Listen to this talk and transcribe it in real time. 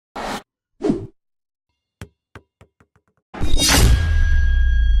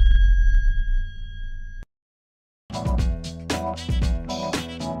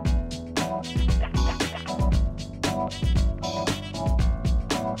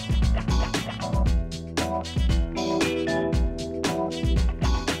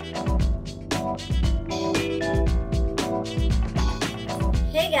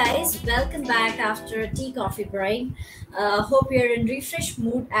welcome back after a tea coffee break. Hope you're in refreshed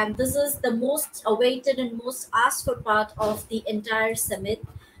mood, and this is the most awaited and most asked for part of the entire summit.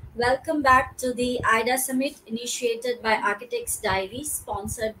 Welcome back to the IIDA Summit, initiated by Architects Diary,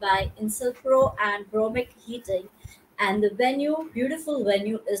 sponsored by Inselpro and Bromic Heating. And the venue, beautiful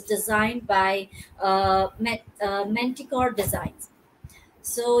venue, is designed by Menticore Designs.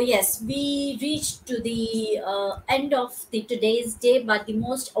 So yes, we reached to the end of the today's day, but the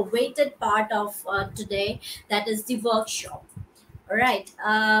most awaited part of today, that is the workshop. All right.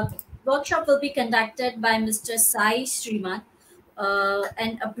 Workshop will be conducted by Mr. Sai Srimanth,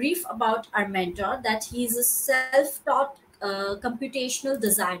 and a brief about our mentor, that he is a self-taught computational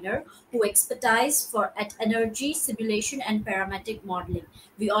designer who expertise for at energy simulation and parametric modeling.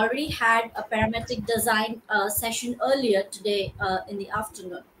 We already had a parametric design session earlier today in the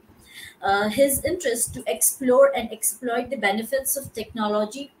afternoon. His interest to explore and exploit the benefits of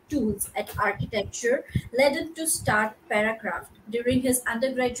technology tools at architecture led him to start ParaKraft during his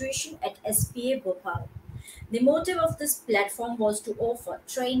undergraduation at SPA Bhopal. The motive of this platform was to offer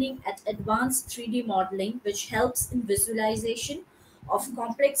training at advanced 3D modeling, which helps in visualization of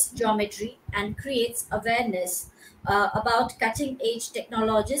complex geometry and creates awareness about cutting edge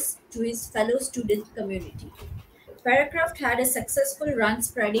technologies to his fellow student community. ParaKraft had a successful run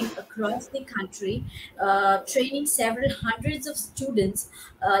spreading across the country, training several hundreds of students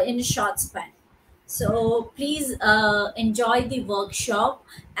in a short span. So please enjoy the workshop,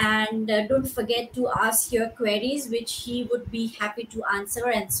 and don't forget to ask your queries, which he would be happy to answer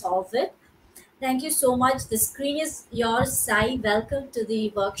and solve it. Thank you so much. The screen is yours, Sai. Welcome to the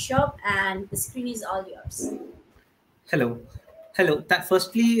workshop, and the screen is all yours. Hello. Hello.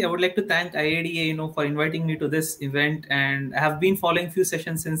 Firstly, I would like to thank IIDA, for inviting me to this event, and I have been following few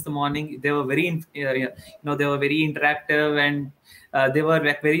sessions since the morning. They were they were very interactive, and they were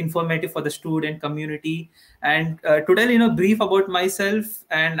like very informative for the student community. And today, brief about myself,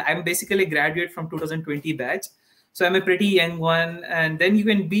 and I'm basically a graduate from 2020 batch. So I'm a pretty young one, and then you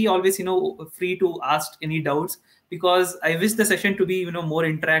can be always, free to ask any doubts, because I wish the session to be, more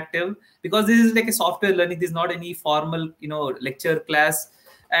interactive, because this is like a software learning. This is not any formal, lecture class,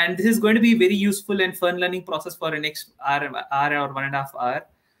 and this is going to be very useful and fun learning process for the next hour or 1.5 hours.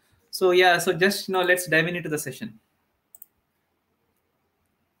 So yeah, so just, let's dive into the session.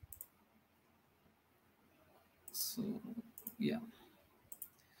 So yeah.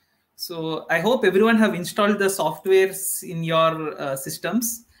 So I hope everyone have installed the softwares in your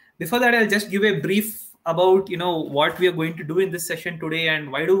systems. Before that, I'll just give a brief about what we are going to do in this session today,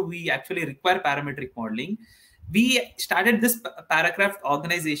 and why do we actually require parametric modeling. We started this ParaKraft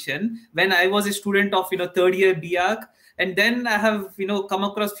organization when I was a student of third year BArch, and then I have come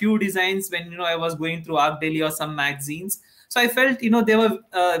across few designs when I was going through Arc Daily or some magazines. So I felt they were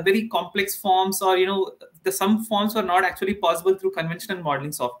very complex forms, or some forms were not actually possible through conventional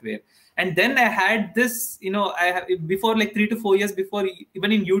modeling software. And then I had this, before like 3 to 4 years before,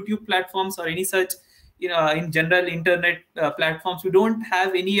 even in YouTube platforms or any such, in general internet platforms, we don't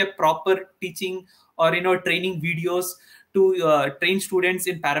have any proper teaching or training videos to train students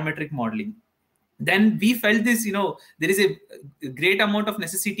in parametric modeling. Then we felt this, there is a great amount of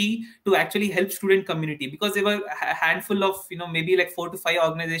necessity to actually help student community, because there were a handful of, maybe like 4 to 5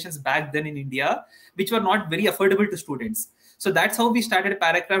 organizations back then in India, which were not very affordable to students. So that's how we started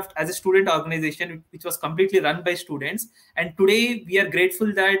ParaKraft as a student organization, which was completely run by students. And today we are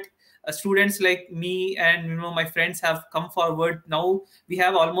grateful that students like me and my friends have come forward. Now we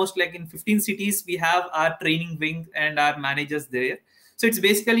have almost like in 15 cities, we have our training wing and our managers there. So it's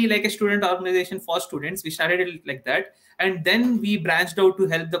basically like a student organization for students. We started it like that. And then we branched out to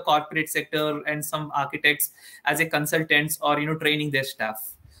help the corporate sector and some architects as a consultants, or, training their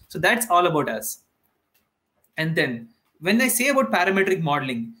staff. So that's all about us. And then when I say about parametric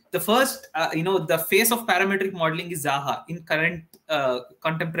modeling, the first, the face of parametric modeling is Zaha in current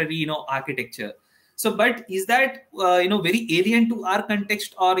contemporary, architecture. So, but is that, very alien to our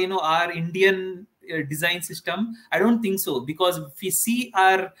context, or, our Indian design system? I don't think so, because if we see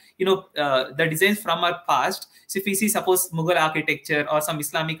our, the designs from our past, so if we see suppose Mughal architecture or some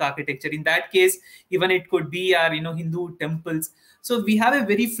Islamic architecture, in that case, even it could be our, Hindu temples. So we have a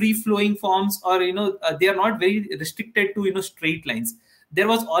very free flowing forms, or, they are not very restricted to, straight lines. There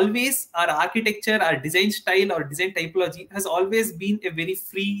was always our architecture, our design style or design typology has always been a very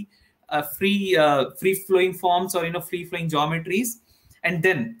free flowing forms, or, free flowing geometries. And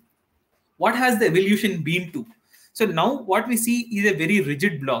then what has the evolution been to? So now what we see is a very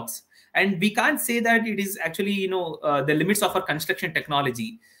rigid blocks, and we can't say that it is actually the limits of our construction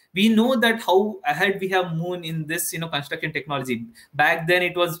technology. We know that how ahead we have moved in this, construction technology. Back then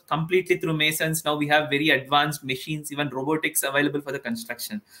it was completely through masons. Now we have very advanced machines, even robotics available for the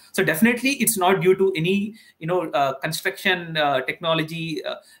construction. So definitely it's not due to any construction technology.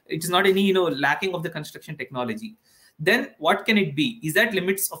 It is not any lacking of the construction technology. Then what can it be? Is that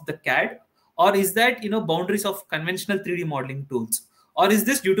limits of the CAD, or is that boundaries of conventional 3D modeling tools, or is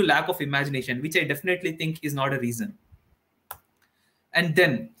this due to lack of imagination, which I definitely think is not a reason. And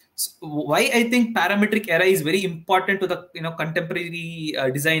then why I think parametric era is very important to the contemporary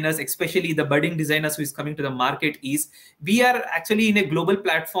designers, especially the budding designers who is coming to the market, is we are actually in a global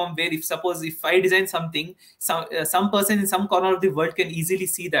platform where if I design something, some person in some corner of the world can easily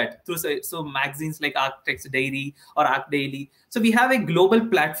see that through so magazines like Architects Diary or Arc Daily. So we have a global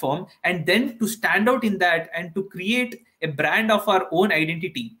platform, and then to stand out in that and to create a brand of our own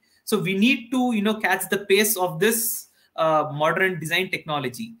identity, so we need to catch the pace of this modern design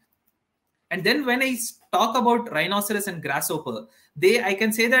technology. And then when I talk about Rhinoceros and Grasshopper, I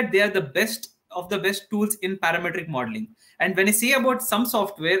can say that they are the best of the best tools in parametric modeling. And when I say about some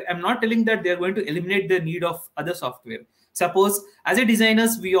software, I'm not telling that they're going to eliminate the need of other software. Suppose as a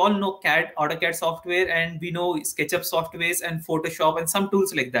designers, we all know CAD, AutoCAD software, and we know SketchUp softwares and Photoshop and some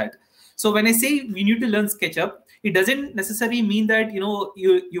tools like that. So when I say we need to learn SketchUp, it doesn't necessarily mean that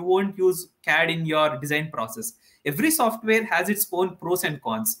you won't use CAD in your design process. Every software has its own pros and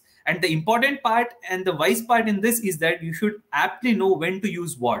cons. And the important part and the wise part in this is that you should aptly know when to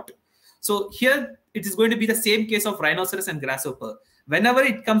use what. So here it is going to be the same case of Rhinoceros and Grasshopper. Whenever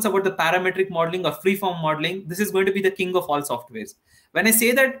it comes about the parametric modeling or freeform modeling, this is going to be the king of all softwares. When I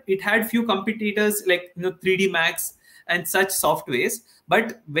say that, it had few competitors like 3D Max and such softwares,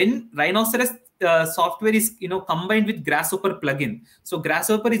 but when Rhinoceros software is combined with Grasshopper plugin, so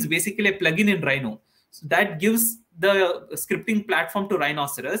Grasshopper is basically a plugin in Rhino. So that gives the scripting platform to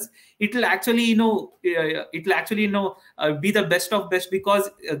Rhinoceros. It will actually be the best of best, because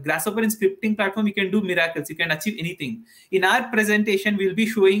Grasshopper in scripting platform, you can do miracles, you can achieve anything. In our presentation, we'll be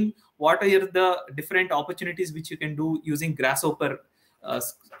showing what are the different opportunities which you can do using Grasshopper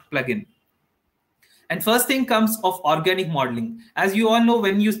plugin. And first thing comes of organic modeling. As you all know,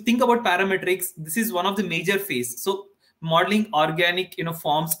 when you think about parametrics, this is one of the major phase. So modeling organic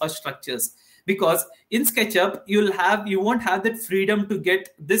forms or structures. Because in SketchUp, you won't have that freedom to get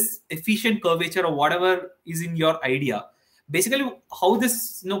this efficient curvature or whatever is in your idea. Basically, how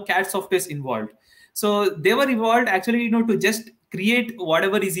this CAD software is involved. So they were evolved actually to just create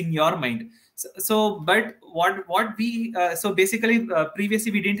whatever is in your mind. But what we so basically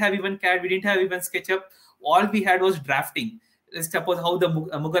previously we didn't have even CAD, we didn't have even SketchUp. All we had was drafting. Suppose how the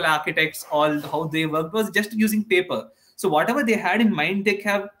Mughal architects how they worked was just using paper. So whatever they had in mind, they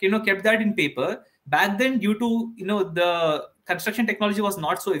have kept that in paper. Back then, due to the construction technology was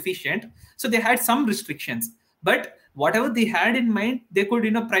not so efficient, so they had some restrictions. But whatever they had in mind, they could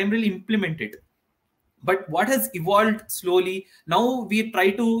primarily implement it. But what has evolved slowly, now we try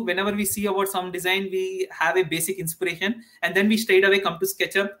to, whenever we see about some design, we have a basic inspiration, and then we straight away come to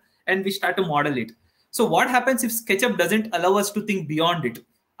SketchUp and we start to model it. So what happens if SketchUp doesn't allow us to think beyond it?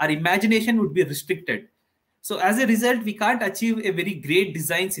 Our imagination would be restricted. So as a result, we can't achieve a very great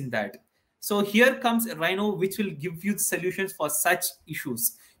designs in that. So here comes Rhino, which will give you solutions for such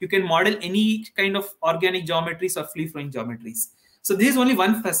issues. You can model any kind of organic geometries or free-flowing geometries. So this is only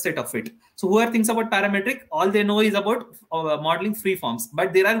one facet of it. So whoever thinks about parametric, all they know is about modeling freeforms.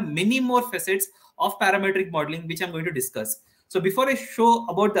 But there are many more facets of parametric modeling, which I'm going to discuss. So before I show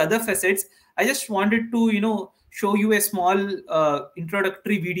about the other facets, I just wanted to show you a small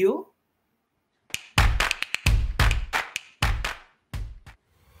introductory video.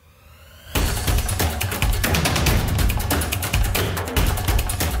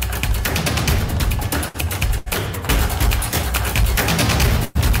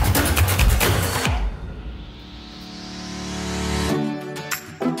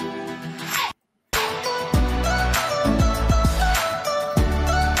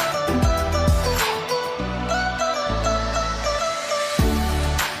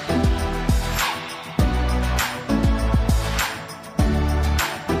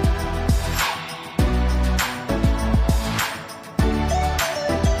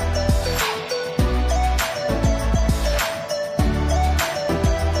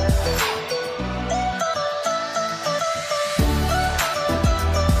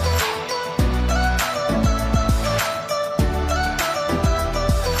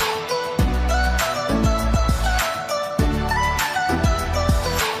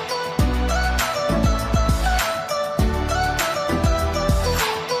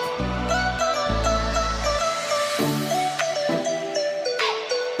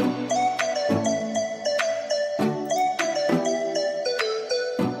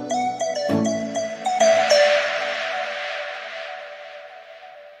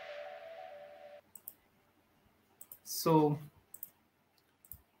 So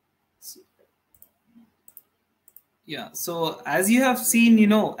yeah, so as you have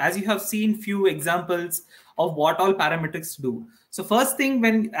seen, as you have seen few examples of what all parametrics do. So first thing,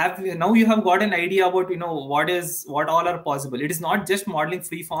 now you have got an idea about what all are possible. It is not just modeling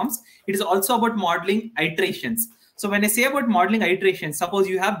free forms, it is also about modeling iterations. So when I say about modeling iterations, suppose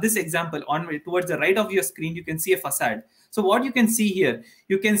you have this example on towards the right of your screen, you can see a facade. So what you can see here,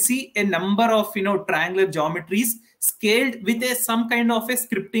 you can see a number of triangular geometries scaled with some kind of a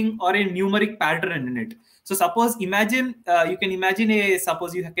scripting or a numeric pattern in it. So suppose you can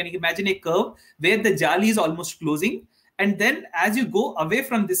imagine a curve where the jali is almost closing, and then as you go away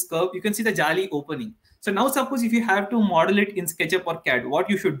from this curve, you can see the jali opening. So now suppose if you have to model it in SketchUp or CAD, what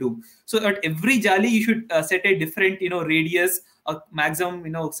you should do? So at every jali, you should set a different radius, a maximum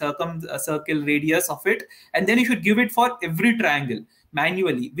circle radius of it, and then you should give it for every triangle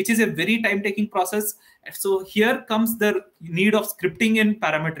manually, which is a very time-taking process. So here comes the need of scripting in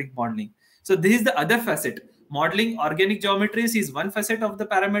parametric modeling. So this is the other facet. Modeling organic geometries is one facet of the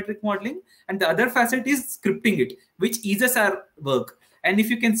parametric modeling, and the other facet is scripting it, which eases our work. And if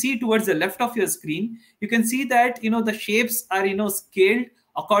you can see towards the left of your screen, you can see that the shapes are scaled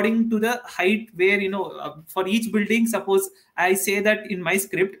according to the height, where for each building. Suppose I say that in my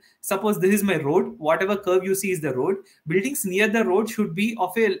script, suppose this is my road, whatever curve you see is the road. Buildings near the road should be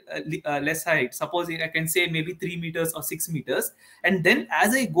of a less height. Suppose I can say maybe 3 meters or 6 meters, and then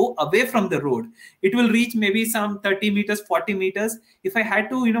as I go away from the road, it will reach maybe some 30 meters, 40 meters. If I had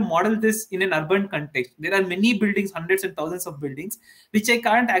to model this in an urban context, there are many buildings, hundreds and thousands of buildings, which I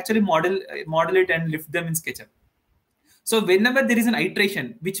can't actually model it and lift them in SketchUp. So whenever there is an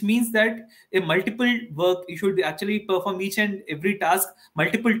iteration, which means that a multiple work, you should actually perform each and every task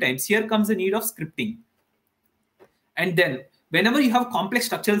multiple times. Here comes the need of scripting. And then whenever you have complex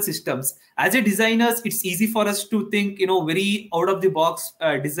structural systems, as a designers, it's easy for us to think, very out of the box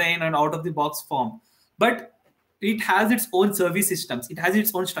design and out of the box form. But it has its own service systems. It has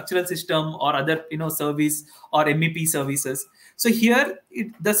its own structural system or other, service or MEP services. So here,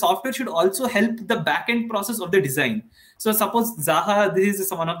 the software should also help the backend process of the design. So suppose Zaha, this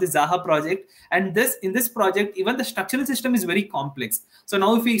is one of the Zaha project, and in this project, even the structural system is very complex. So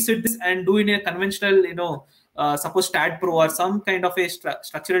now if we sit this and do in a conventional, suppose STAAD Pro or some kind of a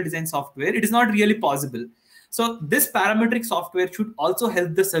structural design software, it is not really possible. So this parametric software should also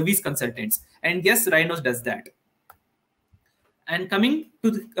help the service consultants. And yes, Rhinos does that. And coming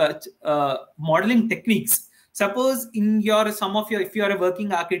to the modeling techniques, suppose if you are a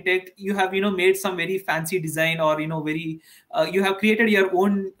working architect, you have made some very fancy design, or you have created your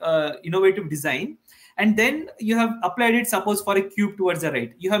own innovative design, and then you have applied it, suppose for a cube towards the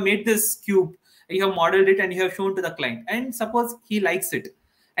right. You have made this cube, you have modeled it, and you have shown to the client, and suppose he likes it.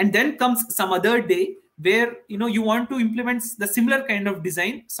 And then comes some other day where you want to implement the similar kind of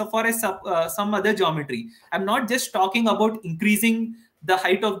design, so for some other geometry. I'm not just talking about increasing the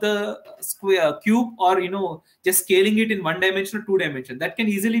height of the square cube, or just scaling it in 1 dimension or 2 dimension. That can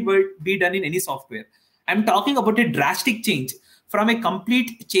easily be done in any software. I'm talking about a drastic change, from a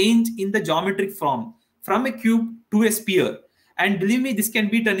complete change in the geometric form, from a cube to a sphere. And believe me, this can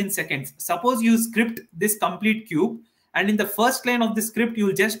be done in seconds. Suppose you script this complete cube, and in the first line of the script,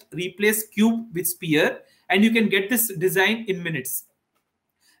 you'll just replace cube with sphere, and you can get this design in minutes.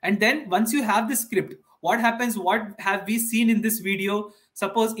 And then once you have the script, what happens? What have we seen in this video?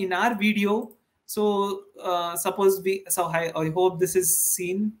 Suppose in our video, so I hope this is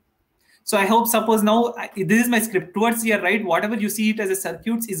seen. So I hope, suppose now this is my script. Towards your right, whatever you see it as a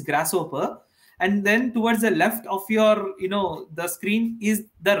circuits is grasshopper. And then towards the left of your, the screen is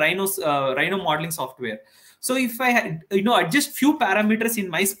the Rhino modeling software. So if I had, adjust few parameters in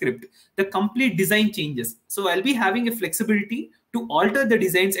my script, the complete design changes. So I'll be having a flexibility to alter the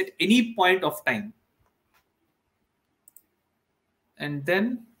designs at any point of time. And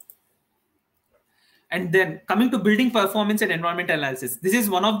then coming to building performance and environmental analysis, this is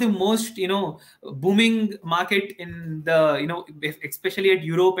one of the most booming market in the especially at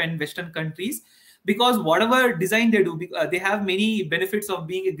Europe and Western countries, because whatever design they do, they have many benefits of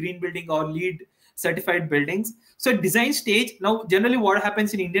being a green building or LEED certified buildings. So design stage, now generally what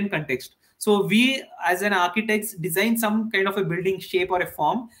happens in Indian context, so we as an architects design some kind of a building shape or a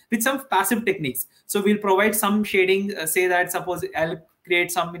form with some passive techniques. So we'll provide some shading, say that suppose I'll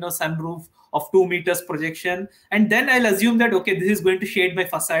create some sunroof of 2 meters projection, and then I'll assume that okay, this is going to shade my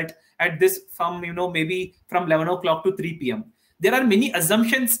facade at this from maybe from 11 o'clock to 3 p.m. There are many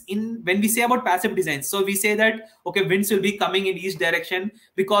assumptions in when we say about passive design. So we say that okay, winds will be coming in each direction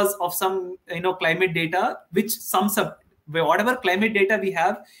because of some climate data, which sums up whatever climate data we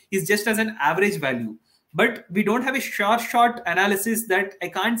have is just as an average value. but we don't have a short analysis that I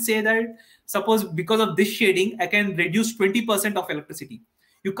can't say that suppose because of this shading I can reduce 20% of electricity.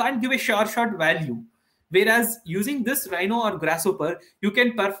 You can't give a short value. Whereas using this Rhino or Grasshopper, you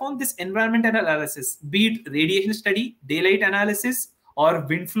can perform this environmental analysis, be it radiation study, daylight analysis, or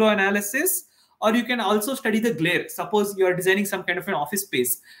wind flow analysis, or you can also study the glare. Suppose you are designing some kind of an office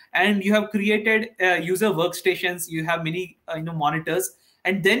space and you have created user workstations, you have many monitors,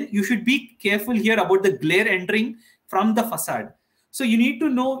 and then you should be careful here about the glare entering from the facade. So you need to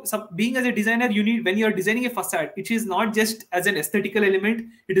know, being as a designer, you need, when you're designing a facade, it is not just as an aesthetical element,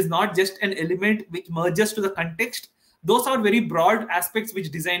 it is not just an element which merges to the context. Those are very broad aspects which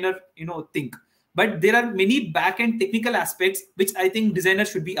designer think, but there are many back-end technical aspects which I think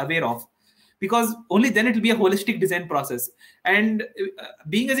designers should be aware of, because only then it will be a holistic design process. And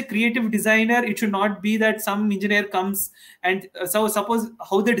being as a creative designer, it should not be that some engineer comes and so suppose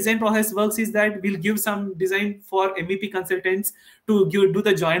how the design process works is that we'll give some design for MEP consultants to do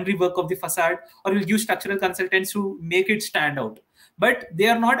the joinery work of the facade, or we'll give structural consultants to make it stand out, but they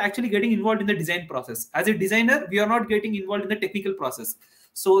are not actually getting involved in the design process. As a designer, we are not getting involved in the technical process.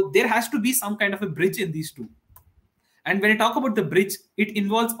 So there has to be some kind of a bridge in these two. And when I talk about the bridge, it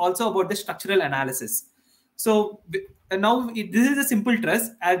involves also about the structural analysis. So now this is a simple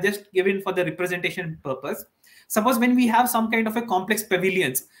truss I've just given for the representation purpose. Suppose when we have some kind of a complex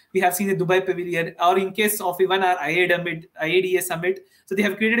pavilions, we have seen the Dubai pavilion, or in case of even our IIDA summit, so they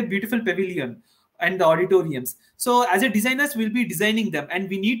have created a beautiful pavilion and the auditoriums. So as a designers, we'll be designing them, and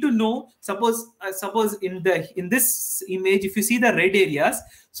we need to know, suppose in this image, if you see the red areas,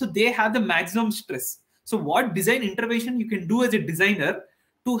 so they have the maximum stress. So what design intervention you can do as a designer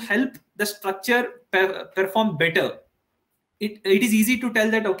to help the structure perform better? It is easy to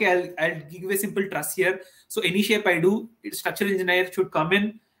tell that, okay, I'll give a simple truss here. So any shape I do, structural engineer should come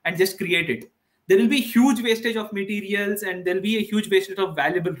in and just create it. There will be huge wastage of materials, and there will be a huge wastage of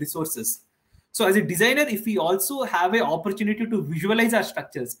valuable resources. So as a designer, if we also have an opportunity to visualize our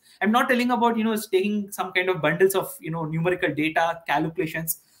structures, I'm not telling about, taking some kind of bundles of, numerical data,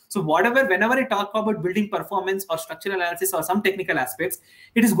 calculations. So whenever I talk about building performance or structural analysis or some technical aspects,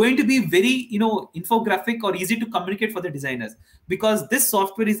 it is going to be very, infographic or easy to communicate for the designers, because this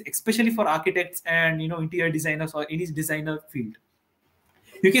software is especially for architects and, interior designers or any designer field.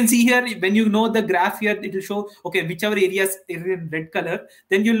 You can see here, when you know the graph here, it will show, okay, whichever areas are in red color,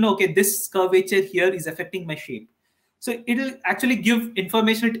 then you'll know, okay, this curvature here is affecting my shape. So it will actually give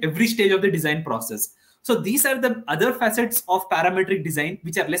information at every stage of the design process. So these are the other facets of parametric design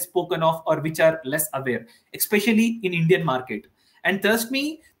which are less spoken of or which are less aware, especially in Indian market. And trust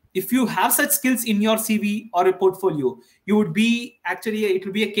me, if you have such skills in your CV or a portfolio, you would be actually, it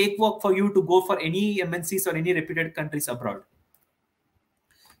will be a cakewalk for you to go for any MNCs or any reputed countries abroad.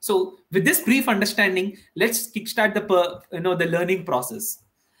 So with this brief understanding, let's kickstart the learning process.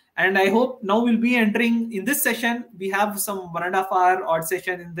 And I hope now we'll be entering in this session. We have some 1.5 hour odd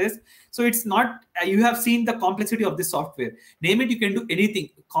session in this. So it's not, you have seen the complexity of this software. Name it, you can do anything.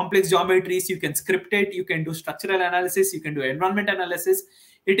 Complex geometries, you can script it, you can do structural analysis, you can do environment analysis.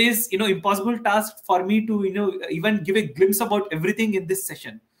 It is, impossible task for me to, even give a glimpse about everything in this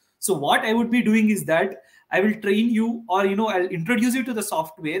session. So what I would be doing is that I will train you, or, I'll introduce you to the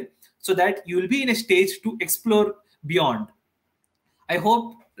software so that you will be in a stage to explore beyond. I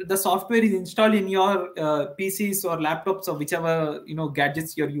hope the software is installed in your PCs or laptops or whichever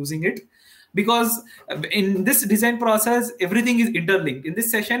gadgets you're using it, because in this design process everything is interlinked. In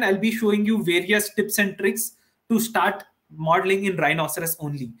this session I'll be showing you various tips and tricks to start modeling in Rhinoceros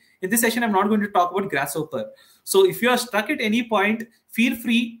only. In this session I'm not going to talk about Grasshopper. So if you are stuck at any point, feel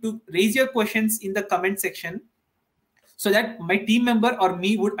free to raise your questions in the comment section so that my team member or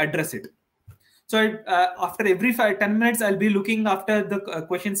me would address it. So after every 10 minutes, I'll be looking after the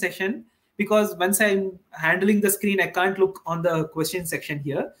question session, because once I'm handling the screen, I can't look on the question section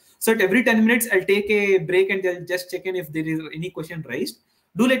here. So at every 10 minutes, I'll take a break and I'll just check in if there is any question raised.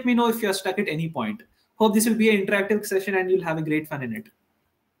 Do let me know if you're stuck at any point. Hope this will be an interactive session and you'll have a great fun in it.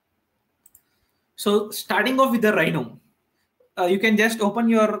 So starting off with the Rhino, you can just open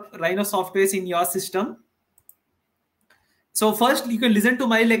your Rhino softwares in your system. So first you can listen to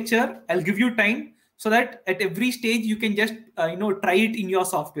my lecture. I'll give you time so that at every stage you can just try it in your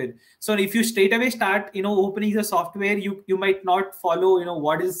software. So if you straight away start opening the software, you might not follow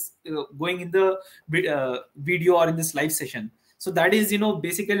what is going in the video or in this live session. So that is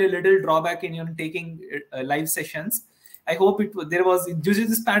basically a little drawback in taking live sessions. I hope due to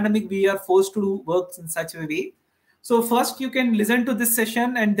this pandemic we are forced to work in such a way. So first you can listen to this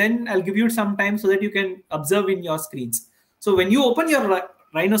session, and then I'll give you some time so that you can observe in your screens. So when you open your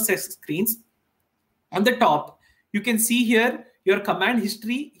Rhinoceros screens, On the top, you can see here your command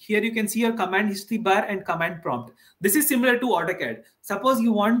history. Here you can see your command history bar and command prompt. This is similar to AutoCAD. Suppose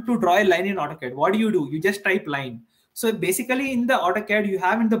you want to draw a line in AutoCAD. What do? You just type line. So basically in the AutoCAD, you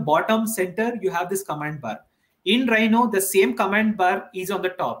have in the bottom center, you have this command bar. In Rhino, the same command bar is on the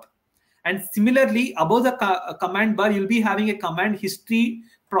top. And similarly, above the command bar, you'll be having a command history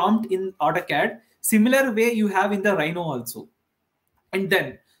prompt in AutoCAD. Similar way you have in the Rhino also. And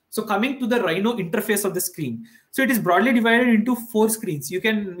then, so coming to the Rhino interface of the screen. So it is broadly divided into 4 screens. You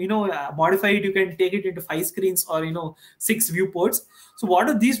can, modify it. You can take it into 5 screens or, 6 viewports. So what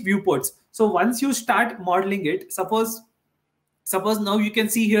are these viewports? So once you start modeling it, suppose now you can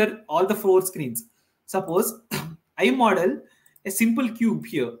see here all the 4 screens. Suppose I model a simple cube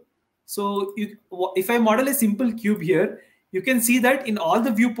here. So if I model a simple cube here, you can see that in all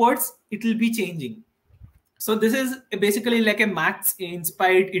the viewports, it will be changing. So this is basically like a Max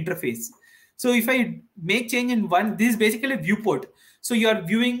inspired interface. So if I make change in one, this is basically a viewport. So you are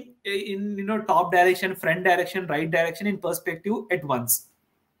viewing in top direction, front direction, right direction in perspective at once.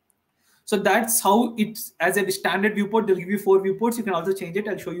 So that's how it's as a standard viewport. They'll give you 4 viewports. You can also change it.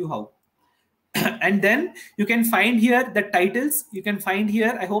 I'll show you how. And then you can find here the titles. You can find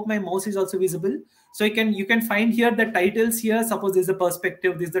here, I hope my mouse is also visible. So you can find here the titles here. Suppose this is the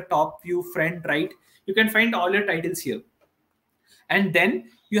perspective, this is the top view, front, right. You can find all your titles here. And then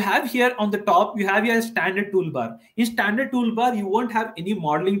you have here on the top, you have your standard toolbar. In standard toolbar, you won't have any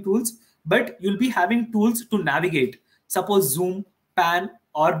modeling tools, but you'll be having tools to navigate. Suppose zoom, pan,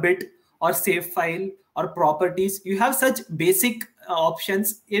 orbit, or save file, or properties. You have such basic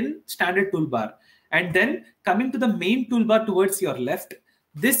options in standard toolbar. And then coming to the main toolbar towards your left,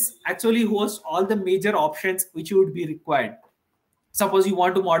 this actually hosts all the major options which you would be required. Suppose you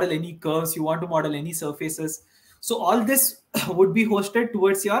want to model any curves, you want to model any surfaces. So all this would be hosted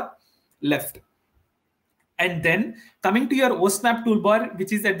towards your left. And then coming to your OSnap toolbar,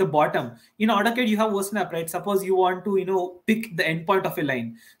 which is at the bottom. In AutoCAD, you have OSnap, right? Suppose you want to, pick the endpoint of a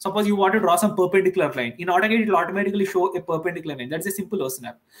line. Suppose you want to draw some perpendicular line. In AutoCAD, it will automatically show a perpendicular line. That's a simple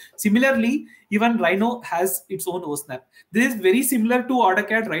OSnap. Similarly, even Rhino has its own OSnap. This is very similar to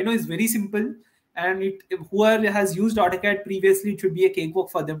AutoCAD. Rhino is very simple. And whoever has used AutoCAD previously, it should be a cakewalk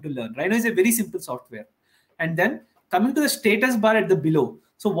for them to learn. Rhino is a very simple software. And then coming to the status bar at the below.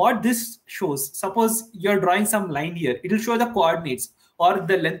 So what this shows, suppose you're drawing some line here, it will show the coordinates or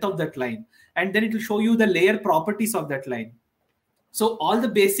the length of that line. And then it will show you the layer properties of that line. So all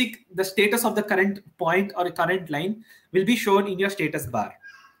the status of the current point or a current line will be shown in your status bar.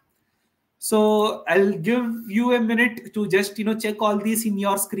 So I'll give you a minute to just check all these in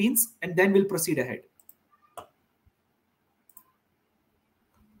your screens, and then we'll proceed ahead.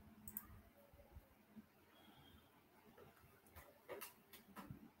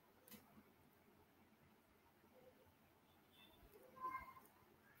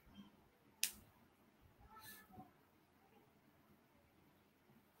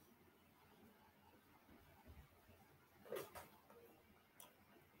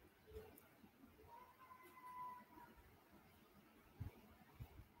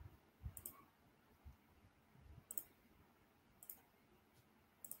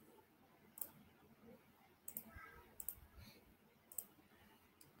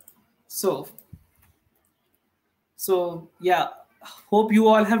 So yeah, hope you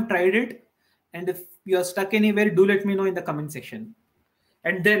all have tried it. And if you are stuck anywhere, do let me know in the comment section.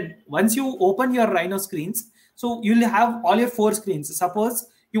 And then once you open your Rhino screens, so you'll have all your 4 screens. Suppose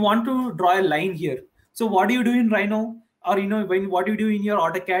you want to draw a line here. So what do you do in Rhino? Or what do you do in your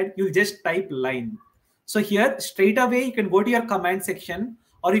AutoCAD? You'll just type line. So here straight away you can go to your command section,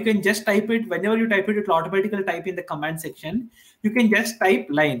 or you can just type it. Whenever you type it, it will automatically type in the command section. You can just type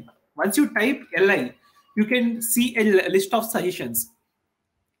line. Once you type li, you can see a list of suggestions.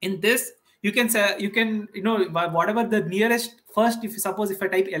 In this, you can say, whatever the nearest first, if I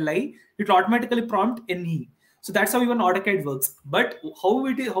type li, it will automatically prompt ne. So that's how even AutoCAD works. But how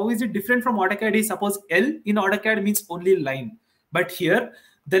is it different from AutoCAD is, suppose L in AutoCAD means only line. But here,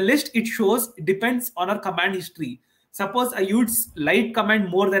 the list it shows depends on our command history. Suppose I use light command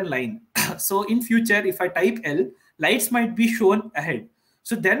more than line. So in future, if I type L, lights might be shown ahead.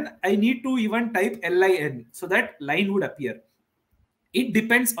 So then I need to even type LIN so that line would appear. It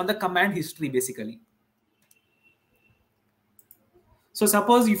depends on the command history basically. So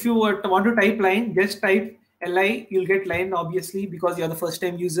suppose if you want to type line, just type li, you'll get line obviously because you're the first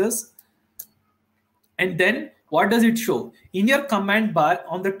time users. And then what does it show? In your command bar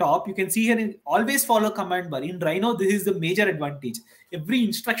on the top, you can see here, always follow command bar. In Rhino, this is the major advantage. Every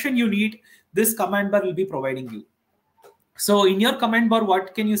instruction you need, this command bar will be providing you. So in your command bar,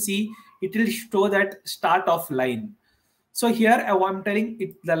 what can you see? it will show that start of line. So here I'm telling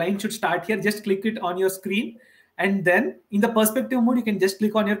it the line should start here. Just click it on your screen, and then in the perspective mode, you can just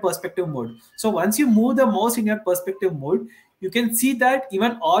click on your perspective mode. So once you move the mouse in your perspective mode, you can see that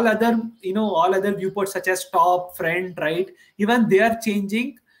even all other all other viewports such as top, front, right, even they are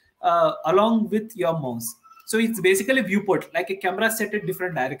changing along with your mouse. So it's basically viewport, like a camera set at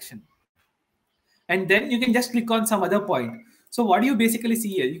different direction. And then you can just click on some other point. So what do you basically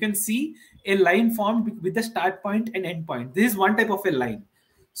see here? You can see a line formed with the start point and end point. This is one type of a line.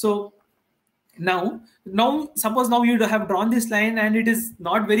 So now suppose now you have drawn this line and it is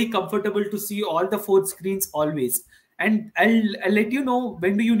not very comfortable to see all the four screens always, and I'll let you know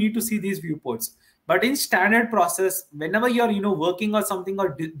when do you need to see these viewports. But in standard process, whenever you're working or something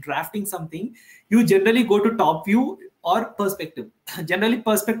or drafting something, you generally go to top view or perspective. Generally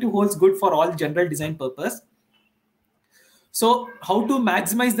perspective holds good for all general design purpose. So how to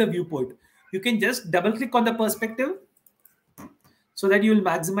maximize the viewport? You can just double click on the perspective so that you will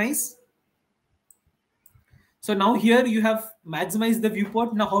maximize. So now here you have maximized the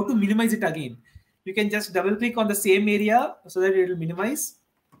viewport. Now how to minimize it again? You can just double click on the same area so that it will minimize.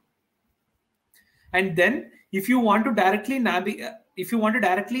 And then if you want to directly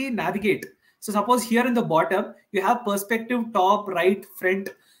navigate, so suppose here in the bottom you have perspective, top, right, front.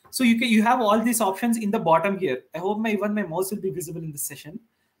 So you have all these options in the bottom here. I hope even my mouse will be visible in this session.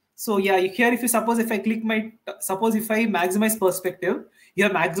 So yeah, here if I click suppose if I maximize perspective, you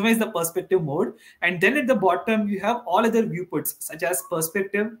have maximized the perspective mode, and then at the bottom you have all other viewports such as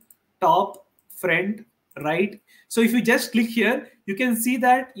perspective, top, front, right. So if you just click here, you can see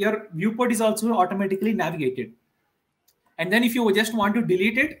that your viewport is also automatically navigated. And then if you just want to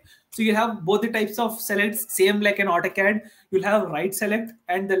delete it, so you have both the types of selects, same like an AutoCAD. You'll have right select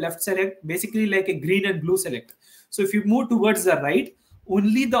and the left select, basically like a green and blue select. So if you move towards the right,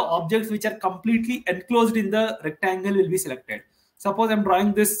 only the objects which are completely enclosed in the rectangle will be selected. Suppose I'm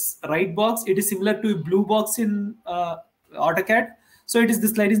drawing this right box, it is similar to a blue box in AutoCAD. So this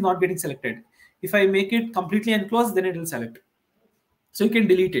slide is not getting selected. If I make it completely enclosed, then it will select. So you can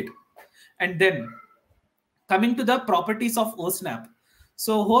delete it. And then coming to the properties of OSNAP.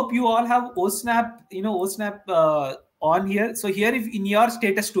 So hope you all have OSNAP, OSNAP on here. So here if in your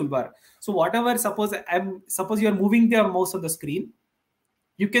status toolbar, so whatever, suppose you're moving your mouse on the screen,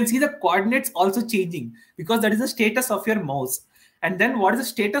 you can see the coordinates also changing because that is the status of your mouse. And then what is the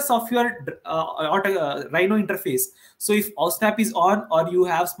status of your Rhino interface? So if OSNAP is on or you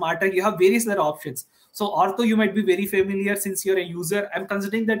have smarter, you have various other options. So Ortho, you might be very familiar since you're a user. I'm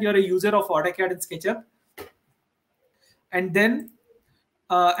considering that you're a user of AutoCAD and SketchUp. And then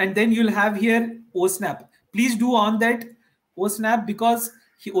you'll have here OSNAP. Please do on that OSNAP because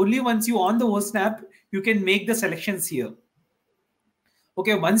only once you on the OSNAP, you can make the selections here.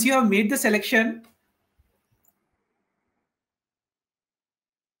 Okay, once you have made the selection,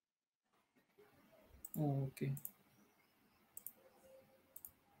 okay.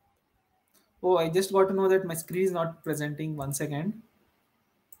 Oh, I just got to know that my screen is not presenting. 1 second.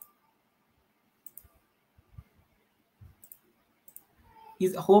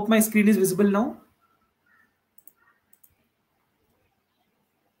 Hope my screen is visible now.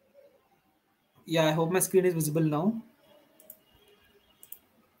 Yeah, I hope my screen is visible now.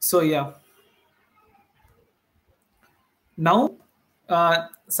 So yeah. Now,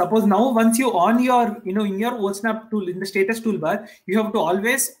 suppose now once you on your, in your OSNAP tool, in the status toolbar, you have to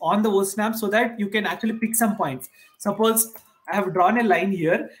always on the OSNAP so that you can actually pick some points. Suppose I have drawn a line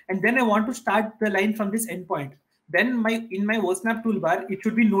here and then I want to start the line from this endpoint. Then in my OSNAP toolbar, it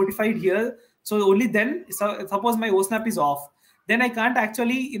should be notified here. So only then, suppose my OSNAP is off, then I can't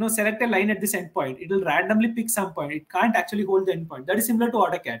actually, select a line at this endpoint. It will randomly pick some point. It can't actually hold the endpoint. That is similar to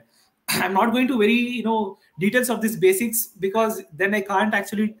AutoCAD. I'm not going to very details of these basics because then I can't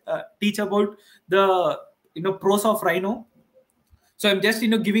actually teach about the pros of Rhino. So I'm just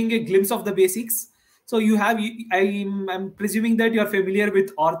giving a glimpse of the basics. So I'm presuming that you're familiar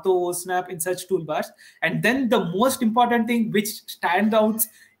with Ortho, Snap in such toolbars. And then the most important thing which stands out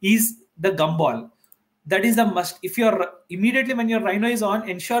is the gumball. That is a must. If you're immediately when your Rhino is on,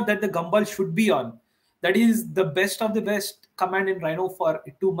 ensure that the gumball should be on. That is the best of the best command in Rhino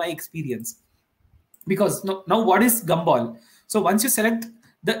to my experience. Because now what is gumball? So once you select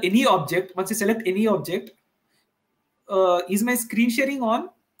any object, is my screen sharing on?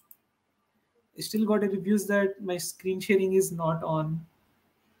 I still got a reviews that my screen sharing is not on.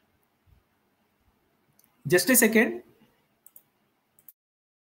 Just a second.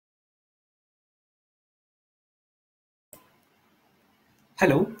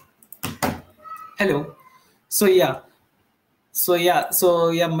 Hello. So yeah. So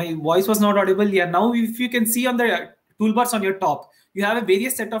yeah, my voice was not audible. Yeah, now if you can see on the toolbars on your top, you have a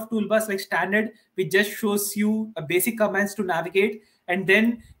various set of toolbars like standard, which just shows you a basic commands to navigate. And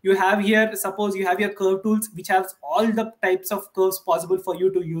then you have here, suppose you have your curve tools, which has all the types of curves possible for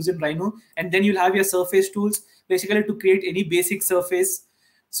you to use in Rhino. And then you'll have your surface tools, basically to create any basic surface.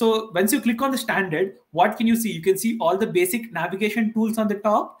 So once you click on the standard, what can you see? You can see all the basic navigation tools on the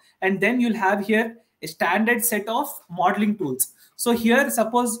top, and then you'll have here a standard set of modeling tools. So here,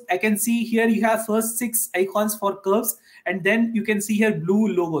 suppose I can see here you have first 6 icons for curves, and then you can see here blue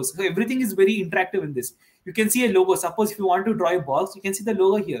logos. So everything is very interactive in this. You can see a logo. Suppose if you want to draw a box, you can see the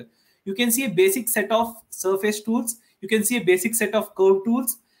logo here. You can see a basic set of surface tools. You can see a basic set of curve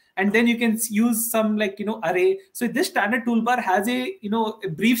tools, and then you can use some like array. So this standard toolbar has a a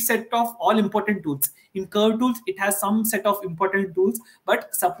brief set of all important tools. In curve tools it has some set of important tools,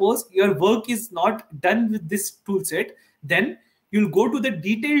 but suppose your work is not done with this tool set, then you'll go to the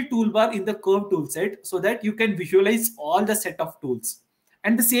detailed toolbar in the curve tool set so that you can visualize all the set of tools.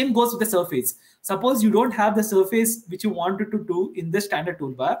 And the same goes with the surface. Suppose you don't have the surface which you wanted to do in the standard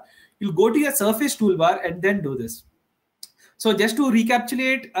toolbar, you'll go to your surface toolbar and then do this. So just to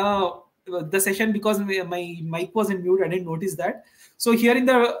recapitulate the session, because my mic was in mute, I didn't notice that. So here in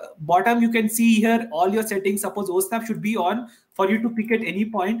the bottom, you can see here all your settings. Suppose OSNAP should be on for you to pick at any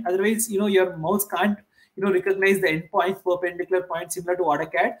point. Otherwise, your mouse can't recognize the endpoints, perpendicular points similar to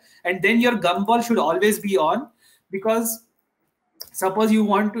AutoCAD. And then your gumball should always be on, because suppose you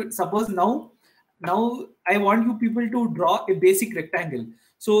want to, suppose now I want you people to draw a basic rectangle.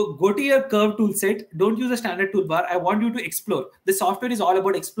 So go to your curve tool set. Don't use a standard toolbar. I want you to explore. The software is all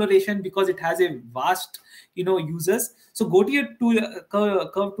about exploration because it has a vast users. So go to your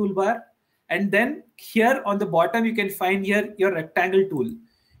curve toolbar, and then here on the bottom you can find here your rectangle tool.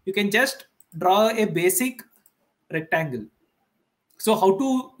 You can just draw a basic rectangle. So how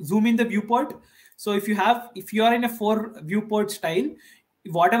to zoom in the viewport? So if you are in a 4 viewport style,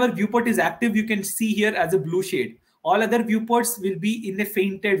 whatever viewport is active, you can see here as a blue shade. All other viewports will be in a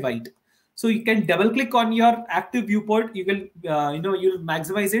fainted white. So you can double click on your active viewport. You will, you'll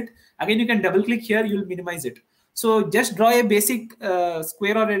maximize it. Again, you can double click here. You'll minimize it. So just draw a basic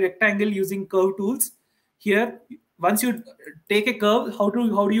square or a rectangle using curve tools. Here, once you take a curve, how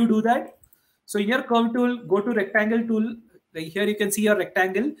do you do that? So in your curve tool, go to rectangle tool. Here you can see your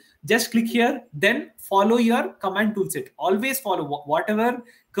rectangle. Just click here, then follow your command tool set. Always follow whatever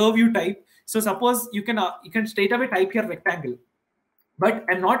curve you type. So suppose you can straight away type here rectangle. But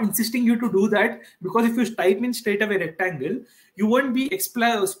I'm not insisting you to do that, because if you type in straight away rectangle, you won't be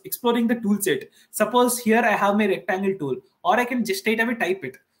exploring the tool set. Suppose here I have my rectangle tool, or I can just straight away type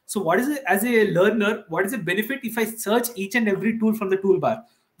it. So what is it, as a learner, what is the benefit if I search each and every tool from the toolbar?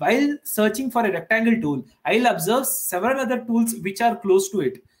 While searching for a rectangle tool, I'll observe several other tools which are close to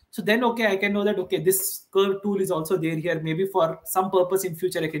it. So then, okay, I can know that, okay, this curve tool is also there here. Maybe for some purpose in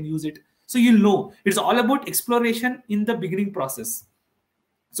future, I can use it. So you'll know it's all about exploration in the beginning process.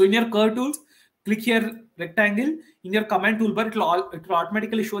 So in your curve tools, click here rectangle. In your command toolbar, it will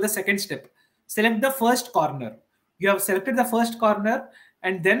automatically show the second step. Select the first corner. You have selected the first corner,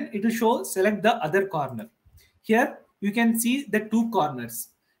 and then it will show select the other corner. Here you can see the 2 corners.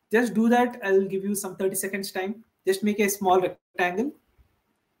 Just do that. I'll give you some 30 seconds time. Just make a small rectangle.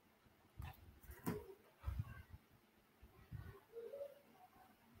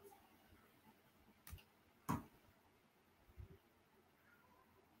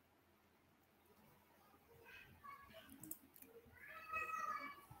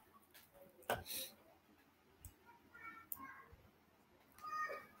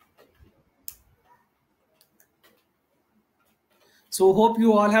 So hope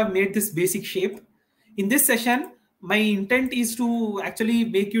you all have made this basic shape. In this session, my intent is to actually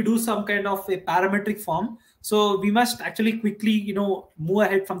make you do some kind of a parametric form. So we must actually quickly, move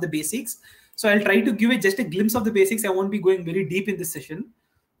ahead from the basics. So I'll try to give just a glimpse of the basics. I won't be going very deep in this session.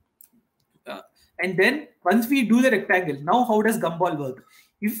 And then once we do the rectangle, now how does gumball work?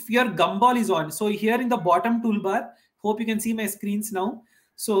 If your gumball is on, so here in the bottom toolbar, hope you can see my screens now.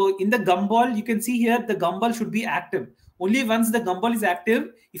 So in the gumball, you can see here the gumball should be active. Only once the gumball is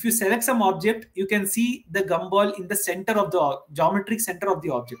active, if you select some object, you can see the gumball in the center of the geometric center of the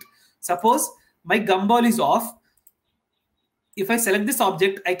object. Suppose my gumball is off. If I select this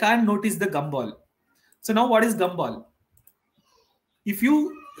object, I can't notice the gumball. So now what is gumball? If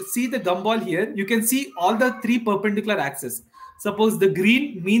you see the gumball here, you can see all the 3 perpendicular axes. Suppose the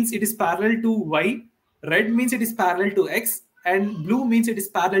green means it is parallel to Y, red means it is parallel to X, and blue means it is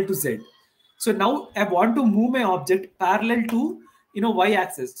parallel to Z. So now I want to move my object parallel to Y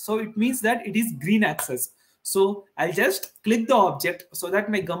axis. So it means that it is green axis. So I'll just click the object so that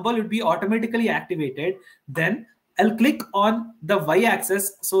my gumball would be automatically activated. Then I'll click on the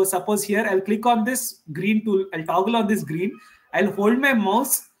y-axis. So suppose here I'll click on this green tool. I'll toggle on this green. I'll hold my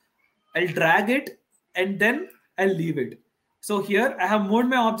mouse. I'll drag it and then I'll leave it. So here I have moved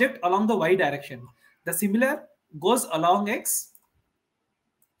my object along the y direction. The similar goes along x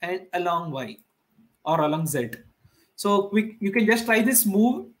and along y or along z. So you can just try this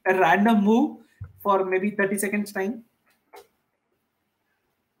move, a random move for maybe 30 seconds time.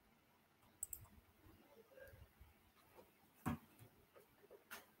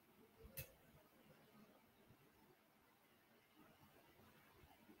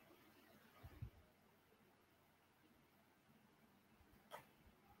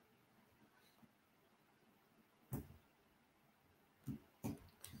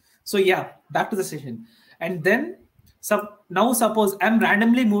 So yeah, back to the session. And then now suppose I'm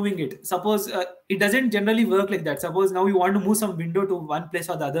randomly moving it. Suppose it doesn't generally work like that. Suppose now you want to move some window to one place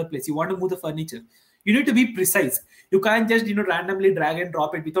or the other place. You want to move the furniture. You need to be precise. You can't just randomly drag and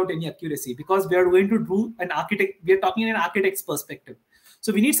drop it without any accuracy, because we are going to do an architect. We are talking in an architect's perspective.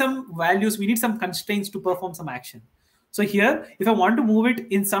 So we need some values. We need some constraints to perform some action. So here, if I want to move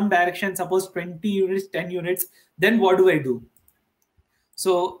it in some direction, suppose 20 units, 10 units, then what do I do?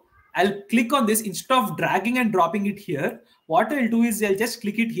 So I'll click on this instead of dragging and dropping it here. What I'll do is I'll just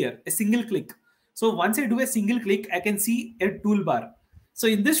click it here, a single click. So once I do a single click, I can see a toolbar. So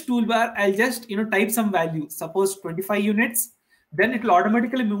in this toolbar, I'll just type some value, suppose 25 units. Then it will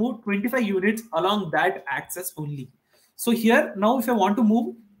automatically move 25 units along that axis only. So here now, if I want to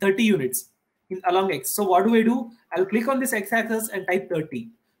move 30 units along x, so what do? I'll click on this x-axis and type 30.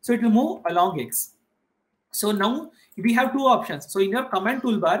 So it will move along x. So now we have two options. So in your command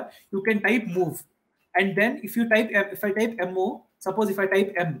toolbar, you can type move. And then if I type mo, suppose if I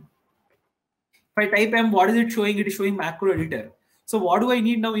type m, what is it showing? It is showing macro editor. So what do I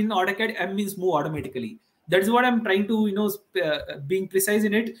need now in AutoCAD? M means move automatically. That is what I'm trying to, being precise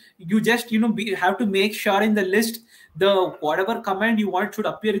in it. You just, have to make sure in the list, the whatever command you want should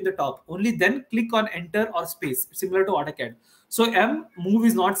appear in the top. Only then click on enter or space, similar to AutoCAD. So M move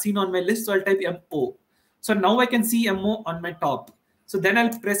is not seen on my list. So I'll type mo. So now I can see mo on my top. So then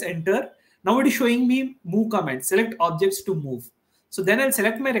I'll press enter. Now it is showing me move command, select objects to move. So then I'll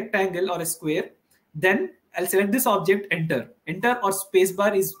select my rectangle or a square. Then I'll select this object, enter. Enter or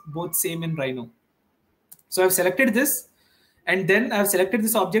spacebar is both same in Rhino. So I've selected this, and then I've selected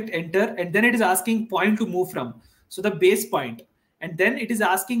this object, enter, and then it is asking point to move from. So the base point. And then it is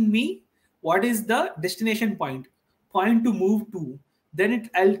asking me what is the destination point to move to. Then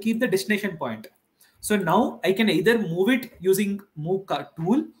I'll keep the destination point. So now I can either move it using move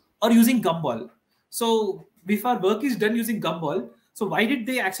tool or using gumball. So if our work is done using gumball, so why did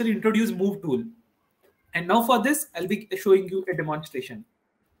they actually introduce move tool? And now for this, I'll be showing you a demonstration.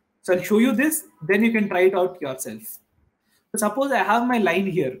 So I'll show you this, then you can try it out yourself. So suppose I have my line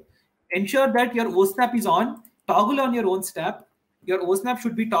here. Ensure that your OSNAP is on, toggle on your own snap. Your OSNAP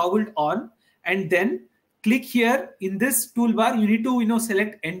should be toggled on, and then click here in this toolbar. You need to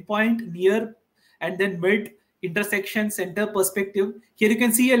select endpoint, near, and then mid, intersection, center, perspective. Here you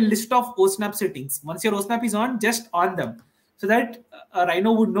can see a list of OSNAP settings. Once your OSNAP is on, just on them, so that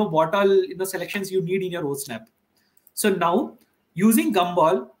Rhino would know what all selections you need in your OSNAP. So now using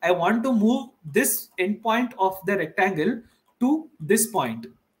gumball, I want to move this endpoint of the rectangle to this point,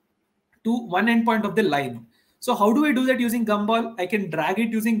 to one endpoint of the line. So how do I do that using gumball? I can drag it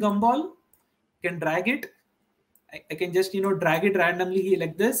using gumball. Can drag it. I can just drag it randomly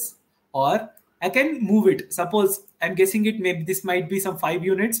like this, or I can move it. Suppose I'm guessing it, maybe this might be some 5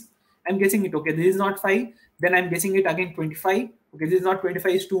 units. I'm guessing it. Okay, this is not 5. Then I'm guessing it again 25. Okay, this is not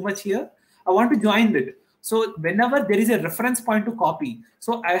 25, is too much here. I want to join it. So whenever there is a reference point to copy,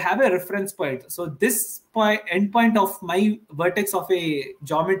 so I have a reference point. So this endpoint of my vertex of a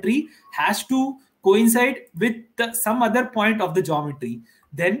geometry has to coincide with some other point of the geometry.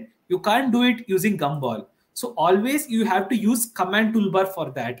 Then you can't do it using gumball. So always you have to use command toolbar for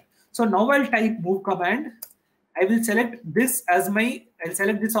that. So now I'll type move command. I will select this as I'll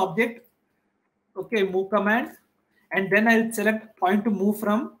select this object. Okay, move command. And then I'll select point to move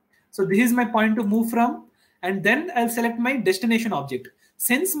from. So this is my point to move from. And then I'll select my destination object.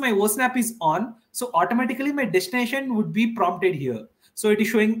 Since my OSNAP is on, so automatically my destination would be prompted here. So it is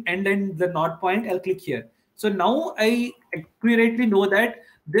showing end and the north point. I'll click here. So now I accurately know that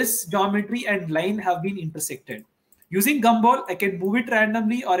this geometry and line have been intersected. Using gumball, I can move it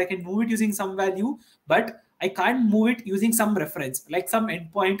randomly, or I can move it using some value, but I can't move it using some reference, like some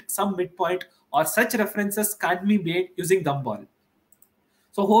endpoint, some midpoint, or such references can't be made using gumball.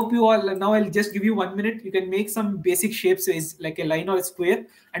 So hope you all, now I'll just give you 1 minute. You can make some basic shapes is like a line or a square,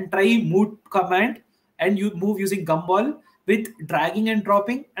 and try move command, and you move using gumball with dragging and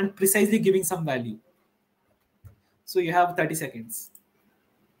dropping and precisely giving some value. So you have 30 seconds.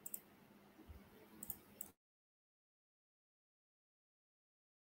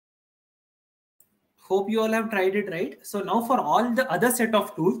 Hope you all have tried it, right? So now for all the other set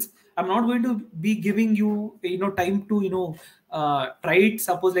of tools, I'm not going to be giving you time to try it.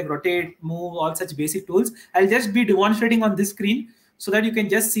 Suppose like rotate, move, all such basic tools. I'll just be demonstrating on this screen so that you can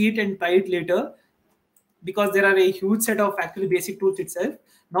just see it and try it later, because there are a huge set of actually basic tools itself.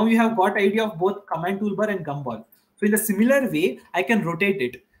 Now you have got idea of both command toolbar and gumball. So in the similar way, I can rotate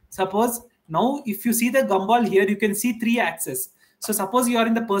it. Suppose now if you see the gumball here, you can see 3 axes. So suppose you are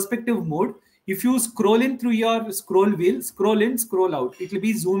in the perspective mode. If you scroll in through your scroll wheel, scroll in, scroll out, it will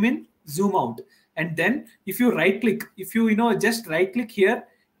be zoom in, zoom out. And then if you right click, if you just right click here,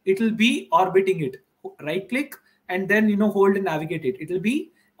 it will be orbiting it. Right click and then hold and navigate it. It will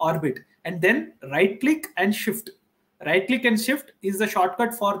be orbit. And then right click and shift. Right click and shift is the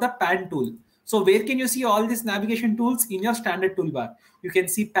shortcut for the pan tool. So where can you see all these navigation tools? In your standard toolbar. You can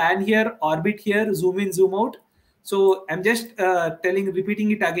see pan here, orbit here, zoom in, zoom out. So I'm just repeating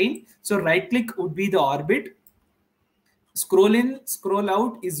it again. So right click would be the orbit. Scroll in, scroll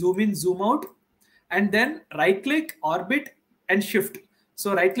out is zoom in, zoom out. And then right click, orbit, and shift.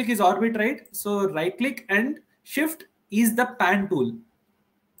 So right click is orbit, right? So right click and shift is the pan tool.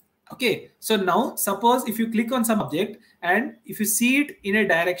 Okay, so now suppose if you click on some object and if you see it in a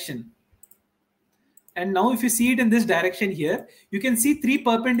direction, and now if you see it in this direction here, you can see 3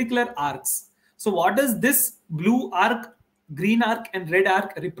 perpendicular arcs. So what does this blue arc, green arc, and red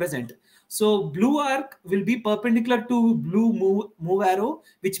arc represent? So blue arc will be perpendicular to blue move arrow,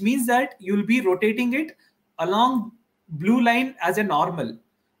 which means that you will be rotating it along blue line as a normal.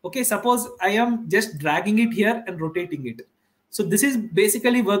 Okay, suppose I am just dragging it here and rotating it. So this is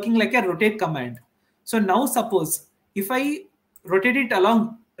basically working like a rotate command. So now suppose if I rotate it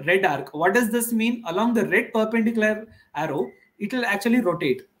along red arc, what does this mean? Along the red perpendicular arrow, it will actually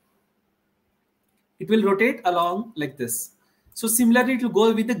rotate. It will rotate along like this. So similarly, it will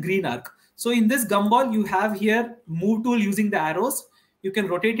go with the green arc. So in this gumball, you have here move tool using the arrows. You can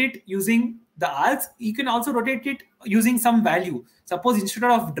rotate it using the arcs. You can also rotate it using some value. Suppose instead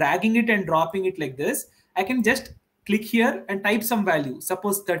of dragging it and dropping it like this, I can just click here and type some value.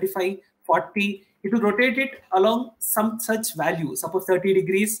 Suppose 35, 40. It will rotate it along some such value. Suppose 30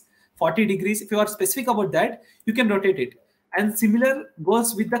 degrees, 40 degrees. If you are specific about that, you can rotate it. And similar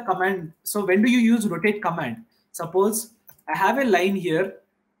goes with the command. So when do you use rotate command? Suppose I have a line here.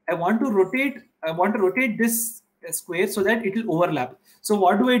 I want to rotate this square so that it will overlap. So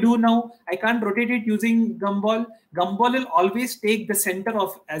what do I do now? I can't rotate it using gumball. Gumball will always take the center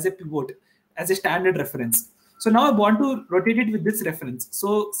of as a pivot, as a standard reference. So now I want to rotate it with this reference.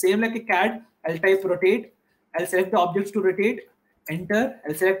 So same like a CAD, I'll type rotate. I'll select the objects to rotate. Enter.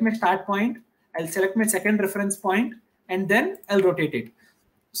 I'll select my start point. I'll select my second reference point, and then I'll rotate it.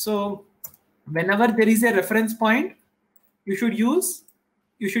 So whenever there is a reference point, you should use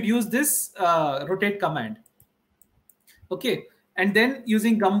this rotate command. Okay, and then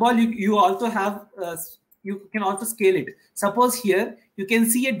using gumball, you also have you can also scale it. Suppose here you can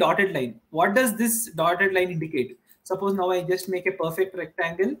see a dotted line. What does this dotted line indicate? Suppose now I just make a perfect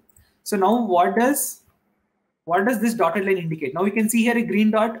rectangle. So now what does this dotted line indicate? Now you can see here a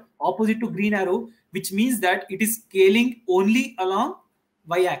green dot opposite to green arrow, which means that it is scaling only along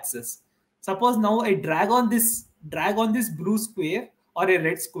y-axis. Suppose now I drag on this blue square or a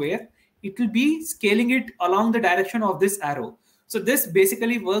red square, it will be scaling it along the direction of this arrow. So this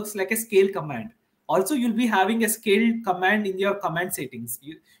basically works like a scale command. Also, you'll be having a scale command in your command settings.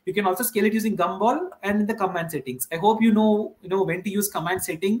 You can also scale it using gumball and in the command settings. I hope you know when to use command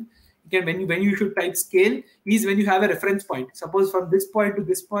setting. You can, when you should type scale is when you have a reference point. Suppose from this point to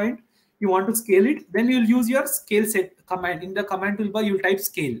this point, you want to scale it, then you'll use your scale set command. In the command toolbar, you'll type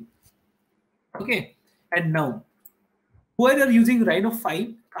scale. Okay, and now whoever are using Rhino 5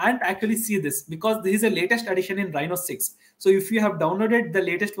 can't actually see this because this is a latest addition in Rhino 6. So if you have downloaded the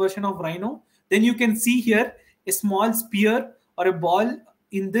latest version of Rhino, then you can see here a small spear or a ball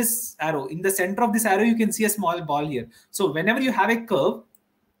in this arrow. In the center of this arrow, you can see a small ball here. So whenever you have a curve,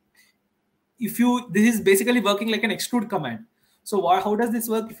 this is basically working like an extrude command. So how does this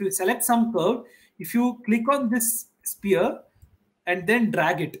work? If you select some curve, if you click on this spear and then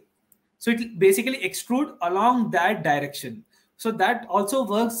drag it, so it will basically extrude along that direction. So that also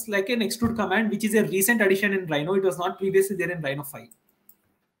works like an extrude command, which is a recent addition in Rhino. It was not previously there in Rhino 5.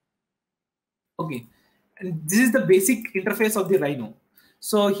 Okay, and this is the basic interface of the Rhino.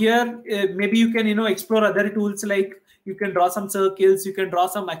 So here, maybe you can, explore other tools, like you can draw some circles, you can draw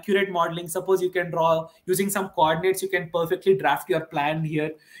some accurate modeling. Suppose you can draw using some coordinates, you can perfectly draft your plan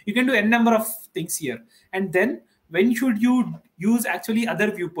here. You can do n number of things here. And then when should you use actually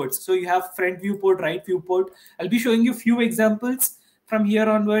other viewports? So you have front viewport, right viewport. I'll be showing you few examples from here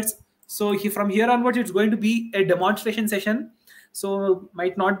onwards. So from here onwards, it's going to be a demonstration session. So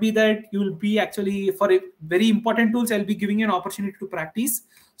might not be that you'll be actually, for a very important tools, I'll be giving you an opportunity to practice.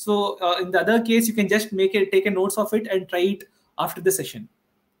 So in the other case, you can just take a notes of it and try it after the session.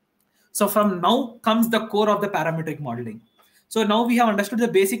 So from now comes the core of the parametric modeling. So now we have understood the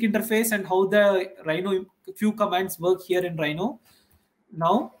basic interface and how the Rhino few commands work here in Rhino.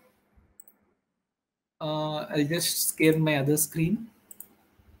 Now I'll just share my other screen.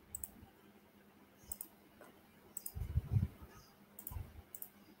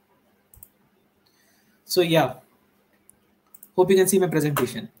 So yeah, hope you can see my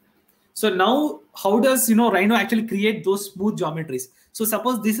presentation. So now, how does Rhino actually create those smooth geometries? So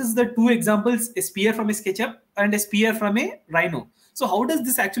suppose this is the two examples: a sphere from a SketchUp and a sphere from a Rhino. So how does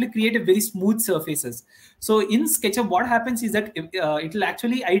this actually create a very smooth surfaces? So in SketchUp, what happens is that it will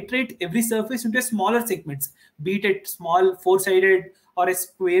actually iterate every surface into smaller segments, be it a small four-sided or a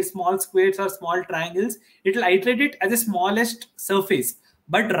square, small squares or small triangles. It will iterate it as the smallest surface.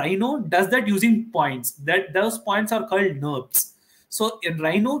 But Rhino does that using points. That those points are called NURBS. So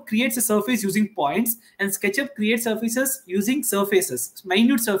Rhino creates a surface using points, and SketchUp creates surfaces using surfaces,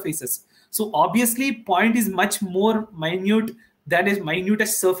 minute surfaces. So obviously, point is much more minute than is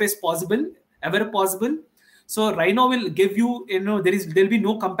minutest surface possible, ever possible. So Rhino will give you, there'll be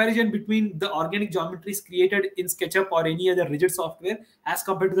no comparison between the organic geometries created in SketchUp or any other rigid software as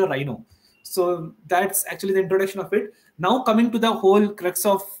compared to the Rhino. So that's actually the introduction of it. Now coming to the whole crux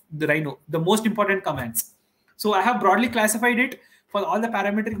of the Rhino, the most important commands. So I have broadly classified it. For all the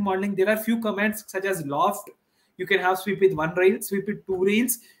parametric modeling, there are few commands such as loft. You can have sweep with one rail, sweep with two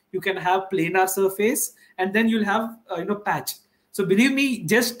rails. You can have planar surface, and then you'll have patch. So believe me,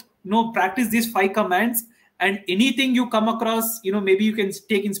 just practice these 5 commands, and anything you come across, maybe you can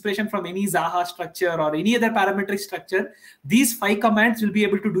take inspiration from any Zaha structure or any other parametric structure. These 5 commands will be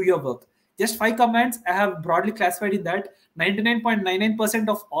able to do your work. Just 5 commands I have broadly classified in that 99.99%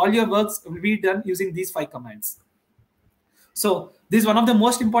 of all your works will be done using these 5 commands. So this is one of the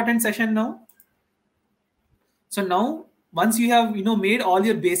most important session now. So now once you have made all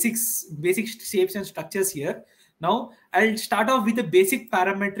your basic shapes and structures here, now I'll start off with a basic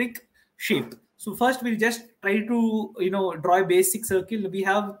parametric shape. So first we'll just try to draw a basic circle. We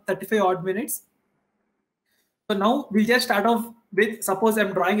have 35 odd minutes. So now we'll just start off with, suppose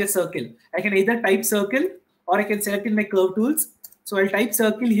I'm drawing a circle. I can either type circle or I can select in my curve tools. So I'll type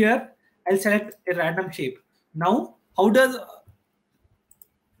circle here. I'll select a random shape. Now how does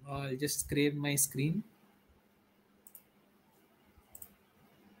I'll just create my screen.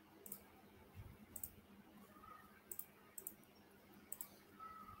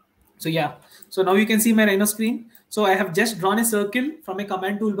 So yeah, so now you can see my Rhino screen. So I have just drawn a circle from a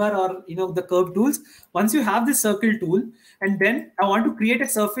command toolbar or the curve tools. Once you have this circle tool, and then I want to create a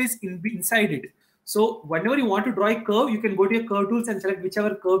surface inside it. So whenever you want to draw a curve, you can go to your curve tools and select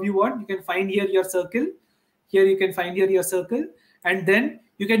whichever curve you want. You can find here your circle. Here you can find here your circle, and then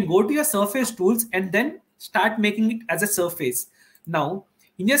you can go to your surface tools and then start making it as a surface. Now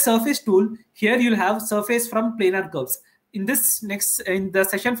in your surface tool, here you'll have surface from planar curves. In the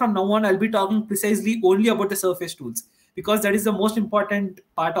session from now on, I'll be talking precisely only about the surface tools, because that is the most important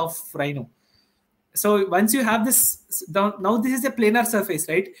part of Rhino. So once you have this, now this is a planar surface,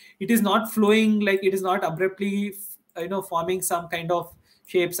 right? It is not flowing, like it is not abruptly forming some kind of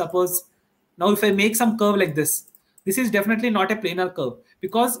shape. Suppose now if I make some curve like this is definitely not a planar curve,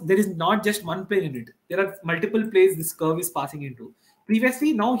 because there is not just one plane in it. There are multiple planes this curve is passing into.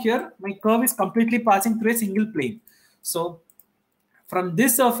 Previously, now here my curve is completely passing through a single plane. So from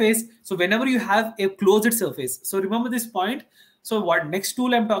this surface, so whenever you have a closed surface, so remember this point. So what next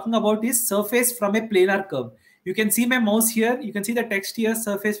tool I'm talking about is surface from a planar curve. You can see my mouse here. You can see the text here,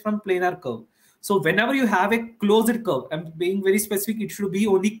 surface from planar curve. So whenever you have a closed curve, I'm being very specific, it should be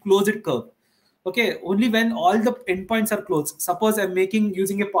only closed curve. Okay, only when all the endpoints are closed. Suppose I'm making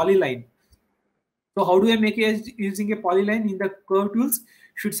using a polyline. So how do I make it using a polyline? In the curve tools,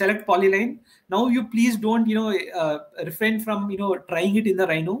 should select polyline. Now you please don't refrain from trying it in the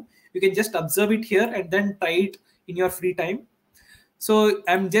Rhino. You can just observe it here and then try it in your free time. So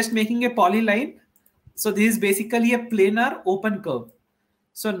I'm just making a polyline. So this is basically a planar open curve.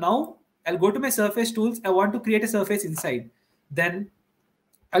 So now I'll go to my surface tools. I want to create a surface inside. Then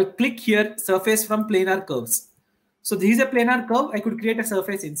I'll click here, surface from planar curves. So this is a planar curve. I could create a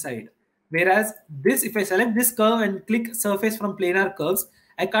surface inside. Whereas this, if I select this curve and click surface from planar curves,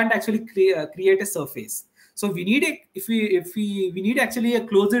 I can't actually create a surface. So we need a if we need actually a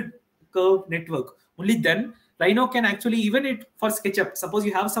closed curve network. Only then Rhino can actually, even it for SketchUp. Suppose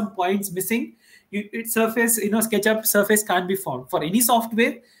you have some points missing, it surface, SketchUp surface can't be found for any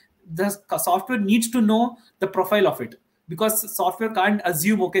software. The software needs to know the profile of it, because software can't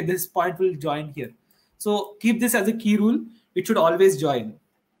assume, okay, this point will join here. So keep this as a key rule. It should always join.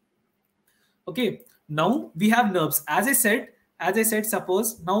 Okay. Now we have NURBS. As I said,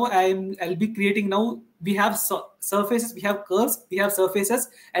 suppose now I'll be creating. Now we have surfaces, we have curves, we have surfaces,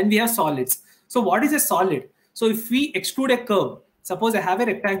 and we have solids. So what is a solid? So if we extrude a curve, suppose I have a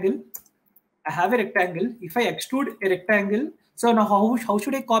rectangle. If I extrude a rectangle, so now how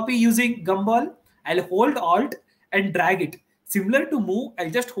should I copy using gumball? I'll hold Alt and drag it. Similar to move,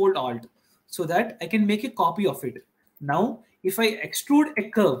 I'll just hold Alt so that I can make a copy of it. Now, if I extrude a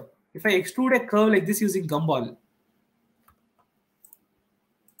curve, like this using gumball,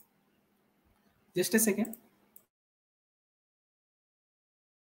 just a second.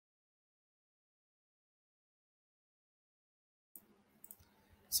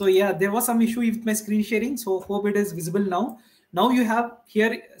 So yeah, there was some issue with my screen sharing. So hope it is visible now. Now you have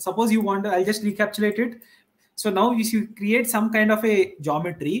here, suppose you want to, I'll just recapitulate it. So now you create some kind of a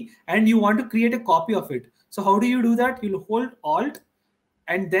geometry and you want to create a copy of it. So how do you do that? You'll hold Alt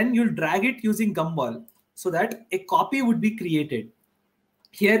and then you'll drag it using gumball so that a copy would be created.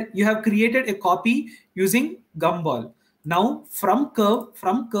 Here you have created a copy using gumball. Now from curve,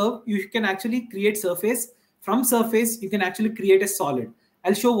 you can actually create surface. From surface, you can actually create a solid.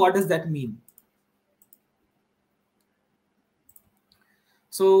 I'll show what does that mean.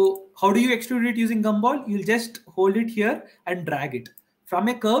 So how do you extrude it using gumball? You'll just hold it here and drag it. From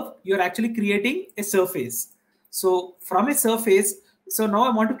a curve, you're actually creating a surface. So from a surface, so now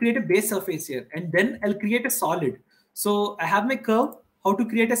I want to create a base surface here, and then I'll create a solid. So I have my curve. How to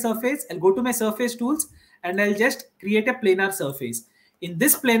create a surface? I'll go to my surface tools and I'll just create a planar surface. In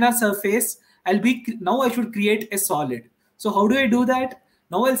this planar surface, now I should create a solid. So how do I do that?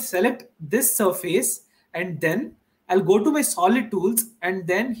 Now I'll select this surface and then I'll go to my solid tools and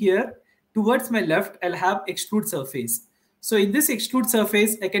then here towards my left, I'll have extrude surface. So in this extrude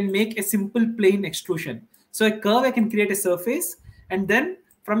surface, I can make a simple plane extrusion. So a curve, I can create a surface, and then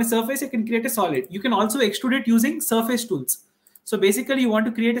from a surface, I can create a solid. You can also extrude it using surface tools. So basically you want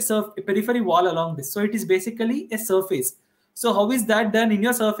to create a periphery wall along this. So it is basically a surface. So how is that done in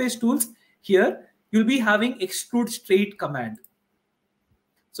your surface tools? Here, you'll be having extrude straight command.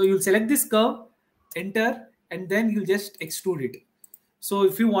 So you'll select this curve, enter, and then you'll just extrude it. So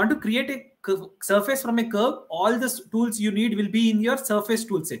if you want to create a surface from a curve, all the tools you need will be in your surface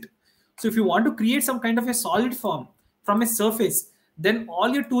tool set. So if you want to create some kind of a solid form from a surface, then all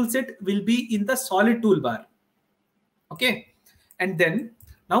your tool set will be in the solid toolbar. Okay. And then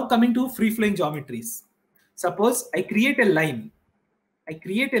now coming to free flowing geometries. Suppose I create a line.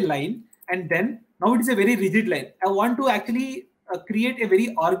 And then now it is a very rigid line. I want to actually create a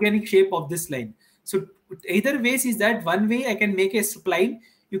very organic shape of this line. So either ways is that one way I can make a spline.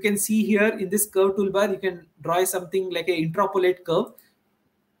 You can see here in this curve toolbar, you can draw something like a interpolate curve,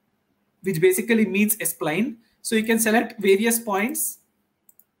 which basically means a spline. So you can select various points.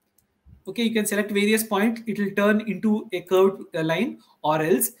 Okay, you can select various points. It will turn into a curved line, or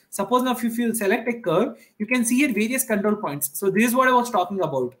else suppose now if you select a curve, you can see here various control points. So this is what I was talking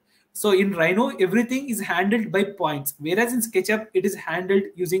about. So in Rhino, everything is handled by points, whereas in SketchUp, it is handled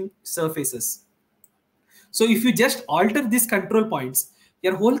using surfaces. So if you just alter these control points,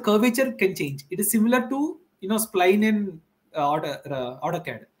 your whole curvature can change. It is similar to spline in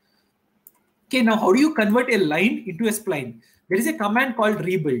AutoCAD. Okay, now how do you convert a line into a spline? There is a command called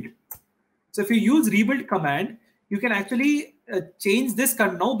rebuild. So if you use rebuild command, you can actually change this.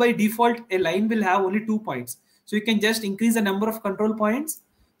 Now by default, a line will have only 2 points. So you can just increase the number of control points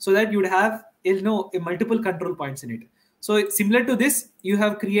so that you would have a multiple control points in it. So similar to this, you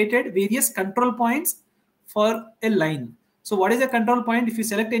have created various control points for a line. So what is a control point? If you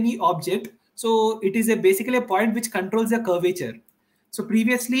select any object, so it is basically a point which controls the curvature. So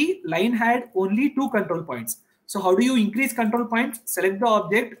previously, line had only 2 control points. So how do you increase control points? Select the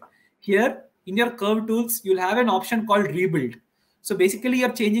object. Here in your curve tools, you'll have an option called rebuild. So basically,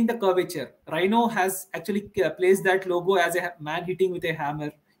 you're changing the curvature. Rhino has actually placed that logo as a man hitting with a hammer.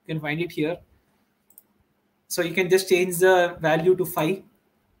 You can find it here. So you can just change the value to 5.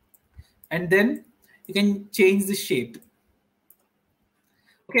 And then you can change the shape.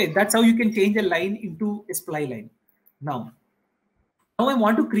 Okay, that's how you can change a line into a spline line. Now I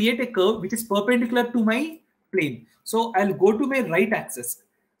want to create a curve which is perpendicular to my plane. So I'll go to my right axis.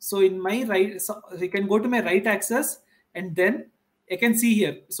 So in my right, so you can go to my right axis, and then I can see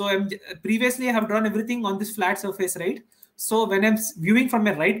here. So I'm previously I have drawn everything on this flat surface, right? So when I'm viewing from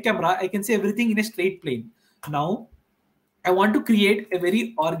my right camera, I can see everything in a straight plane. Now I want to create a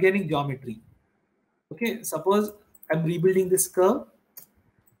very organic geometry. Okay, suppose I'm rebuilding this curve,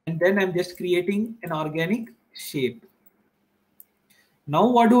 and then I'm just creating an organic shape. Now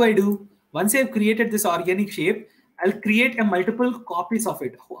what do I do? Once I've created this organic shape, I'll create a multiple copies of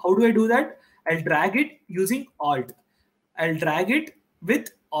it. How do I do that? I'll drag it using Alt. I'll drag it with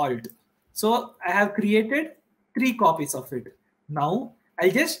Alt. So I have created 3 copies of it. Now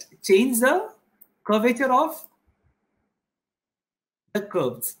I'll just change the curvature of the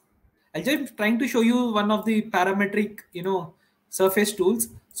curves. I'll just trying to show you one of the parametric, surface tools.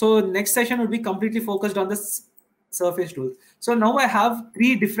 So next session will be completely focused on the surface tools. So now I have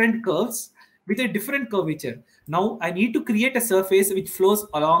 3 different curves with a different curvature. Now I need to create a surface which flows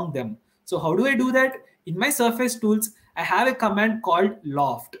along them. So how do I do that? In my surface tools, I have a command called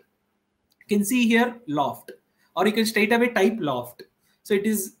loft. You can see here loft, or you can straight away type loft. So it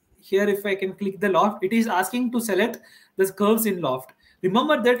is here. If I can click the loft, it is asking to select the curves in loft.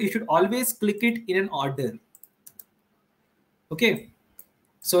 Remember that you should always click it in an order. Okay,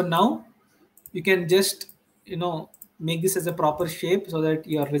 so now you can just make this as a proper shape so that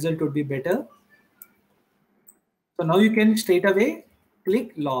your result would be better. So now you can straight away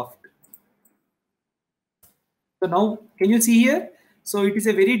click loft. So now can you see here? So it is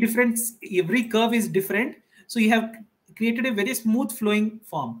a very different, every curve is different. So you have created a very smooth flowing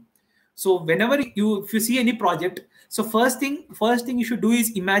form. So whenever if you see any project, so first thing you should do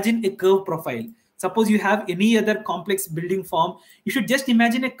is imagine a curve profile. Suppose you have any other complex building form, you should just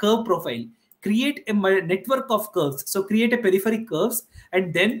imagine a curve profile. Create a network of curves. So create a periphery curves,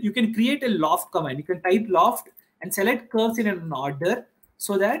 and then you can create a loft command. You can type loft and select curves in an order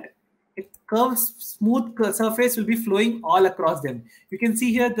so that a curved smooth surface will be flowing all across them. You can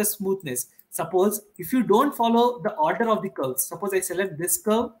see here the smoothness. Suppose if you don't follow the order of the curves, suppose I select this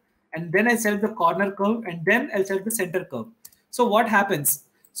curve, and then I select the corner curve, and then I'll select the center curve. So what happens?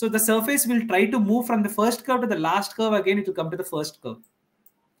 So the surface will try to move from the first curve to the last curve. Again, it will come to the first curve.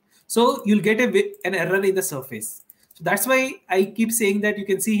 So you'll get an error in the surface. So that's why I keep saying that. You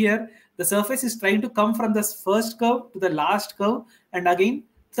can see here, the surface is trying to come from the first curve to the last curve, and again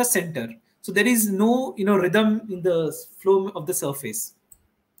the center. So there is no rhythm in the flow of the surface.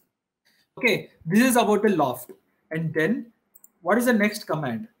 Okay, this is about the loft. And then what is the next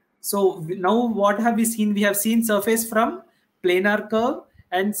command? So now what have we seen? We have seen surface from planar curve,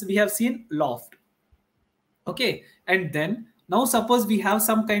 and we have seen loft. Okay, and then now suppose we have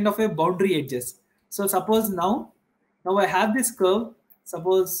some kind of a boundary edges. So suppose now I have this curve.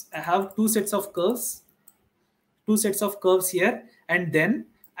 Suppose I have two sets of curves here, and then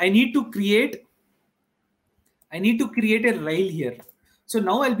I need to create a rail here. So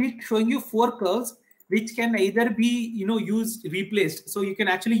now I'll be showing you 4 curves which can either be replaced. So you can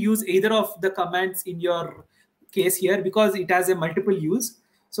actually use either of the commands in your case here, because it has a multiple use.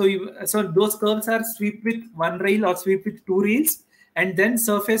 So those curves are sweep with 1 rail or sweep with 2 rails, and then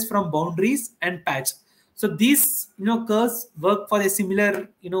surface from boundaries and patch. So these curves work for a similar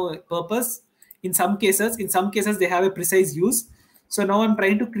purpose. In some cases they have a precise use. So now I'm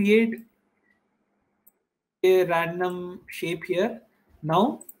trying to create a random shape here.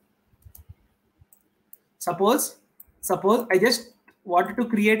 Now suppose I just wanted to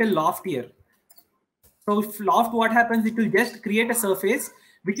create a loft here. So if loft, what happens? It will just create a surface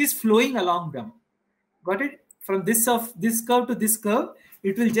which is flowing along them. Got it? From this curve to this curve,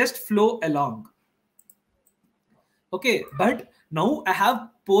 it will just flow along. Okay, but now I have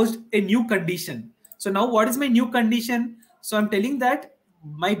posed a new condition. So now what is my new condition? So I'm telling that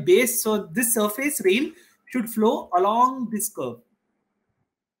my base, so this surface rail should flow along this curve.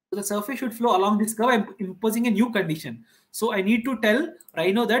 So the surface should flow along this curve. I'm imposing a new condition. So I need to tell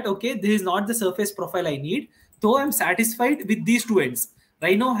Rhino that, okay, this is not the surface profile I need, though I'm satisfied with these 2 ends.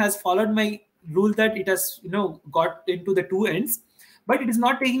 Rhino has followed my rule that it has got into the 2 ends, but it is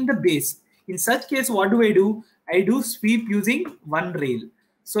not taking the base. In such case, what do? I do sweep using 1 rail.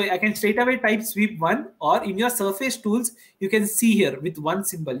 So I can straight away type sweep 1, or in your surface tools, you can see here with 1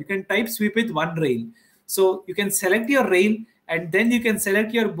 symbol, you can type sweep with 1 rail. So you can select your rail, and then you can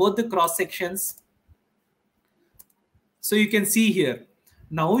select your both the cross sections. So you can see here.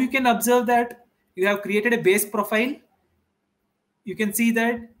 Now you can observe that you have created a base profile. You can see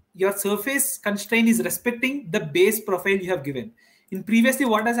that your surface constraint is respecting the base profile you have given. In previously,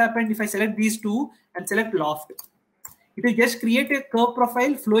 what has happened, if I select these 2 and select loft, it will just create a curve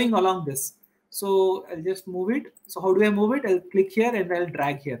profile flowing along this. So I'll just move it. So how do I move it? I'll click here and I'll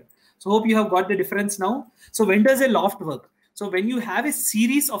drag here. So hope you have got the difference now. So when does a loft work? So when you have a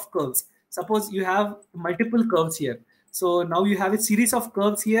series of curves, suppose you have multiple curves here. So now you have a series of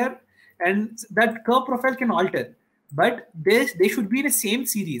curves here, and that curve profile can alter, but they should be in the same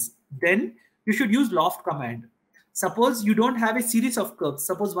series. Then you should use loft command. Suppose you don't have a series of curves.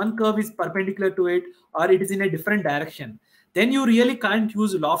 Suppose one curve is perpendicular to it or it is in a different direction. Then you really can't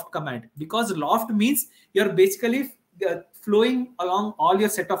use loft command, because loft means you're basically flowing along all your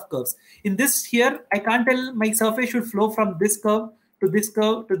set of curves. In this here, I can't tell my surface should flow from this curve to this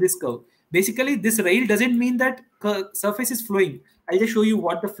curve to this curve. Basically, this rail doesn't mean that surface is flowing. I'll just show you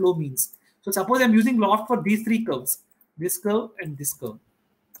what the flow means. So suppose I'm using loft for these three curves, this curve and this curve.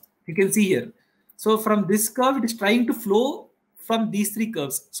 You can see here. So from this curve, it is trying to flow from these three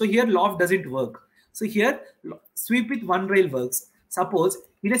curves. So here loft doesn't work. So here sweep with one rail works. Suppose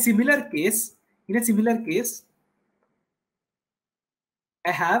in a similar case,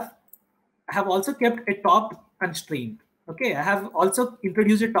 I have also kept a top constraint. Okay, I have also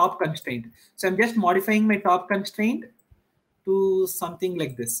introduced a top constraint. So I'm just modifying my top constraint to something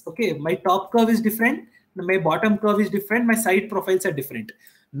like this. Okay, my top curve is different, my bottom curve is different, my side profiles are different.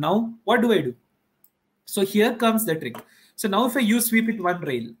 Now what do I do? So here comes the trick. So now if I use sweep with one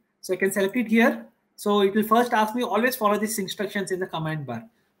rail, so I can select it here. So it will first ask me, always follow these instructions in the command bar.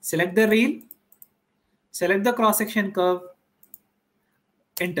 Select the rail, select the cross section curve,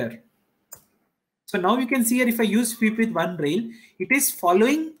 enter. So now you can see here, if I use sweep with one rail, it is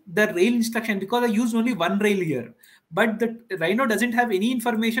following the rail instruction because I used only one rail here. But the Rhino doesn't have any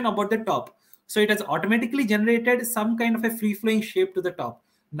information about the top. So it has automatically generated some kind of a free-flowing shape to the top.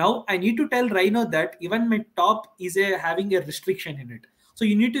 Now I need to tell Rhino that even my top is having a restriction in it. So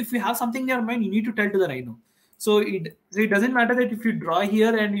you need to, if you have something in your mind, you need to tell to the Rhino. So it doesn't matter that if you draw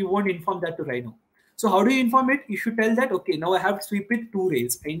here and you won't inform that to Rhino. So how do you inform it? You should tell that, okay, now I have to sweep with two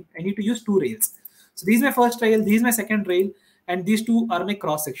rails. I need to use two rails. So this is my first rail, this is my second rail, and these two are my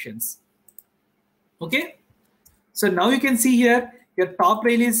cross sections. Okay. So now you can see here, your top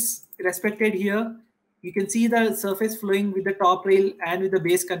rail is respected here. You can see the surface flowing with the top rail and with the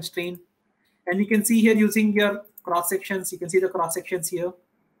base constraint. And you can see here using your cross sections, you can see the cross sections here.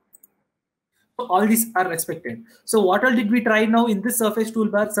 So all these are respected. So what all did we try now in this surface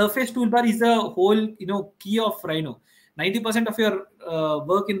toolbar? Surface toolbar is the whole key of Rhino. 90% of your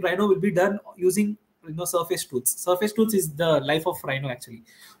work in Rhino will be done using surface tools. Surface tools is the life of Rhino actually.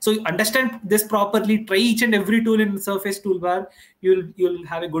 So you understand this properly. Try each and every tool in surface toolbar. You'll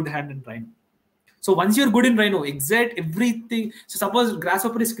have a good hand in Rhino. So once you're good in Rhino, exact everything. So suppose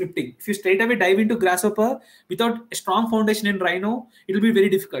Grasshopper is scripting. If you straight away dive into Grasshopper without a strong foundation in Rhino, it will be very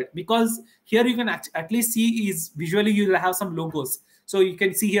difficult, because here you can at least see is visually you will have some logos. So you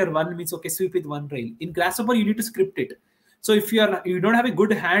can see here one means, okay, sweep with one rail. In Grasshopper, you need to script it. So if you don't have a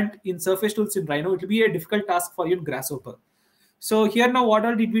good hand in surface tools in Rhino, it will be a difficult task for you in Grasshopper. So here now, what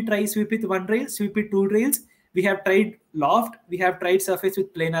all did we try? Sweep with one rail, sweep with two rails. We have tried loft. We have tried surface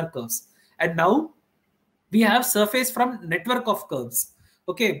with planar curves. And now we have surface from network of curves.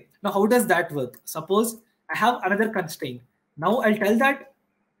 Okay, now how does that work? Suppose I have another constraint. Now I'll tell that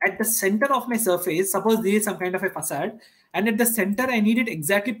at the center of my surface, suppose there is some kind of a facade, and at the center I need it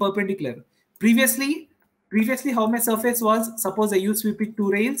exactly perpendicular. Previously how my surface was, suppose I use sweep with two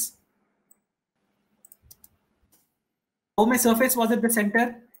rails. How my surface was at the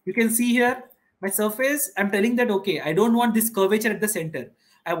center, you can see here, my surface, I'm telling that, okay, I don't want this curvature at the center.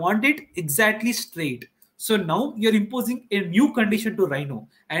 I want it exactly straight. So now you're imposing a new condition to Rhino,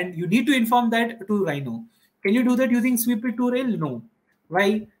 and you need to inform that to Rhino. Can you do that using sweep with two rail? No.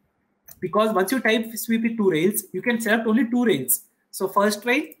 Why? Because once you type sweep with two rails, you can select only two rails. So first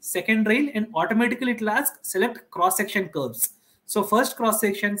rail, second rail, and automatically it will ask select cross-section curves. So first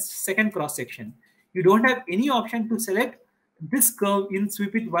cross-section, second cross-section. You don't have any option to select this curve in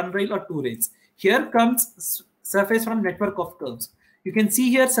sweep with one rail or two rails. Here comes surface from network of curves. You can see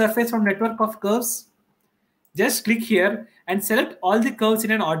here surface from network of curves. Just click here and select all the curves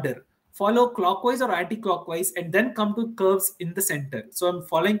in an order. Follow clockwise or anti-clockwise and then come to curves in the center. So I'm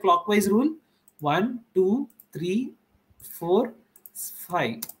following clockwise rule. 1, 2, 3, 4,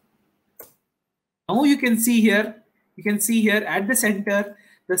 5. Now you can see here at the center,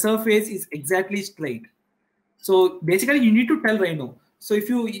 the surface is exactly straight. So basically you need to tell Rhino. So if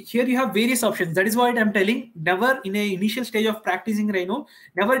here you have various options. That is why I'm telling, never in an initial stage of practicing Rhino,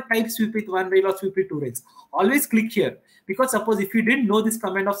 never type sweep with one rail or sweep with two rails. Always click here, because suppose if you didn't know this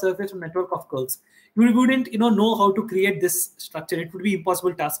command of surface from network of curves, you wouldn't know how to create this structure. It would be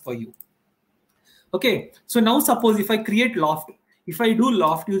impossible task for you. Okay, so now suppose if I create loft, if I do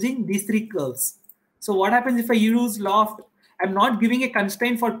loft using these three curves. So what happens if I use loft? I'm not giving a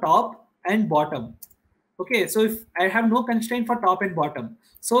constraint for top and bottom. Okay, so if I have no constraint for top and bottom,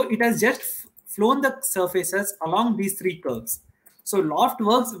 so it has just flown the surfaces along these three curves. So loft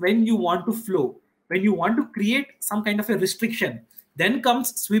works when you want to flow, when you want to create some kind of a restriction. Then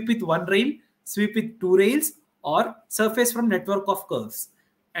comes sweep with one rail, sweep with two rails, or surface from network of curves.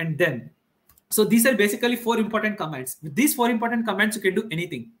 And then, so these are basically four important commands. With these four important commands, you can do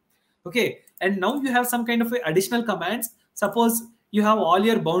anything. Okay, and now you have some kind of additional commands. Suppose you have all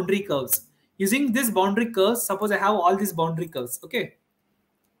your boundary curves. Using this boundary curves, suppose I have all these boundary curves. Okay,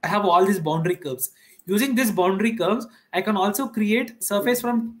 I have all these boundary curves. Using this boundary curves, I can also create surface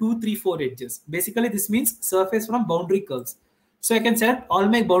from 2, 3, 4 edges. Basically, this means surface from boundary curves. So I can select all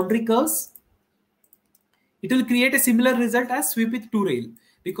my boundary curves. It will create a similar result as sweep with two rail,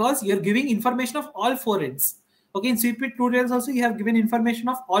 because you're giving information of all four ends. Okay, in sweep with two rails also you have given information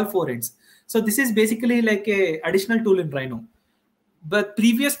of all four ends. So this is basically like a additional tool in Rhino. But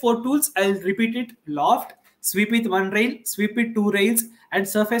previous four tools, I'll repeat it: loft, sweep with one rail, sweep with two rails, and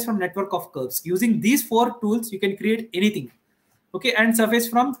surface from network of curves. Using these four tools, you can create anything. Okay, and surface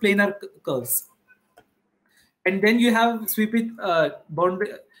from planar curves. And then you have sweep with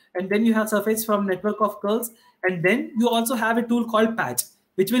boundary, and then you have surface from network of curves, and then you also have a tool called patch,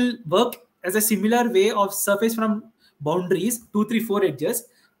 which will work as a similar way of surface from boundaries, 2, 3, 4 edges.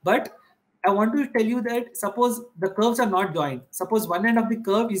 But I want to tell you that suppose the curves are not joined, suppose one end of the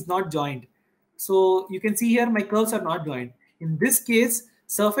curve is not joined, so you can see here my curves are not joined. In this case,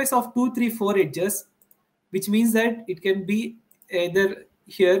 surface of 2, 3, 4 edges, which means that it can be either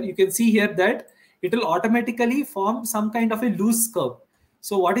here, you can see here that it will automatically form some kind of a loose curve.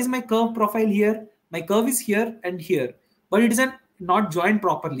 So what is my curve profile here? My curve is here and here, but it isn't not joined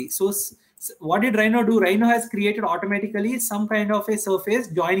properly. So what did Rhino do? Rhino has created automatically some kind of a surface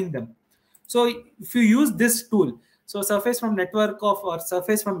joining them. So if you use this tool, so surface from network of, or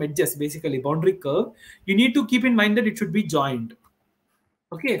surface from edges, basically boundary curve, you need to keep in mind that it should be joined.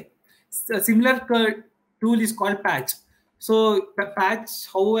 Okay, so a similar tool is called patch. So the patch,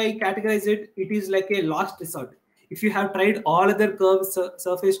 how I categorize it, it is like a last resort. If you have tried all other curves,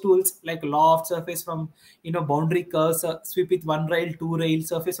 surface tools like loft, surface from boundary curves, sweep with one rail, two rail,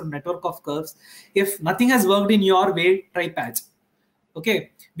 surface from network of curves, if nothing has worked in your way, try patch.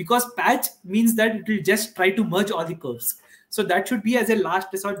 Okay, because patch means that it will just try to merge all the curves. So that should be as a last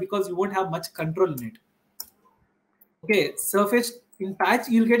resort, because you won't have much control in it. Okay, surface in patch,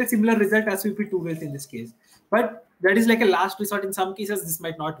 you'll get a similar result as sweep with two rails in this case. But that is like a last resort. In some cases, this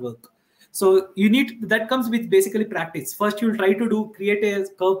might not work. So you need, that comes with basically practice. First, you'll try to create a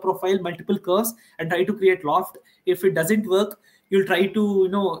curve profile, multiple curves, and try to create loft. If it doesn't work, you'll try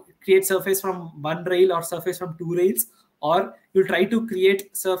to create surface from one rail or surface from two rails, or you'll try to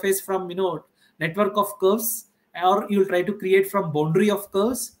create surface from network of curves, or you'll try to create from boundary of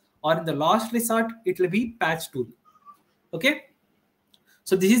curves, or in the last resort, it will be patch tool. Okay,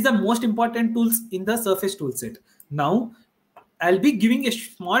 so this is the most important tools in the surface tool set. Now I'll be giving a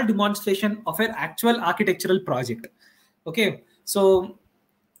small demonstration of an actual architectural project. Okay, so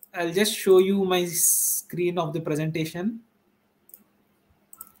I'll just show you my screen of the presentation.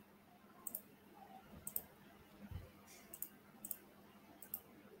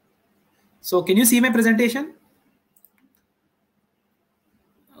 So can you see my presentation?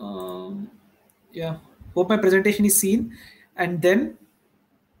 Yeah, hope my presentation is seen. And then,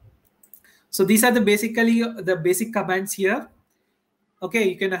 so these are the basically the basic commands here. Okay,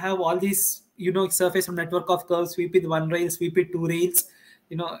 you can have all these surface from network of curves, sweep with one rail, sweep with two rails,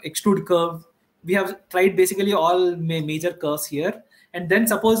 extrude curve. We have tried basically all major curves here. And then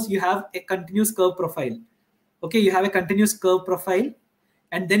suppose you have a continuous curve profile. Okay, you have a continuous curve profile,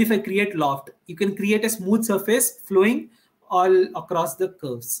 and then if I create loft, you can create a smooth surface flowing all across the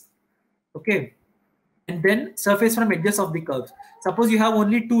curves. Okay, and then surface from edges of the curves. Suppose you have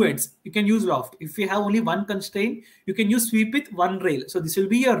only two ends, you can use loft. If you have only one constraint, you can use sweep with one rail. So this will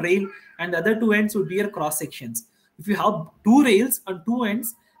be your rail, and the other two ends would be your cross sections. If you have two rails on two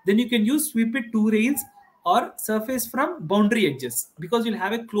ends, then you can use sweep with two rails or surface from boundary edges, because you'll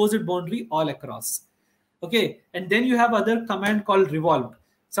have a closed boundary all across. Okay, and then you have other command called revolve.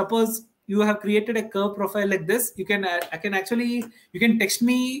 Suppose you have created a curve profile like this, you can you can text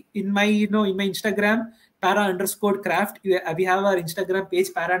me in my in my Instagram, para_craft. We have our Instagram page,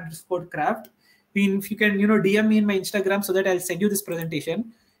 para_craft. If you can DM me in my Instagram, so that I'll send you this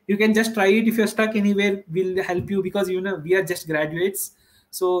presentation. You can just try it. If you're stuck anywhere, we'll help you, because we are just graduates,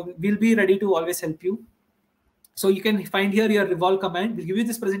 so we'll be ready to always help you. So you can find here your revolve command. We'll give you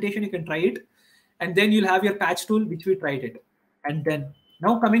this presentation, you can try it, and then you'll have your patch tool, which we tried it. And then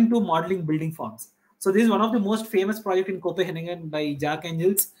now coming to modeling building forms. So this is one of the most famous project in Copenhagen by Jack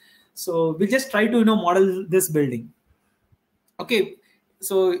Angels. So we'll just try to model this building. Okay,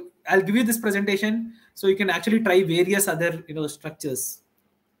 so I'll give you this presentation so you can actually try various other structures.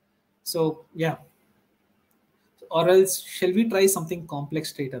 So yeah, or else shall we try something complex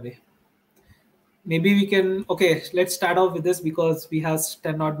straight away? Maybe we can. Okay, let's start off with this because we have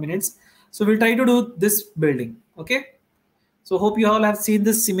 10 odd minutes. So we'll try to do this building. Okay, so hope you all have seen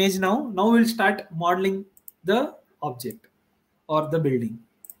this image now. Now we'll start modeling the object or the building.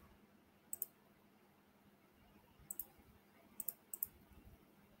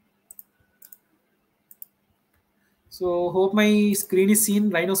 So hope my screen is seen.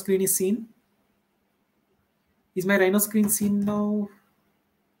 Rhino screen is seen. Is my Rhino screen seen now?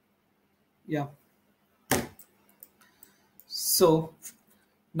 Yeah. So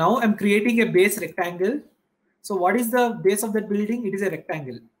now I'm creating a base rectangle. So what is the base of that building? It is a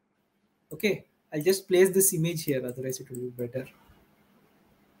rectangle. Okay, I'll just place this image here, otherwise it will be better.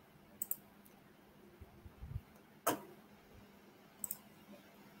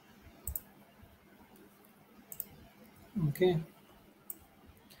 Okay,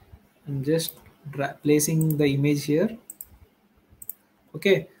 I'm just placing the image here.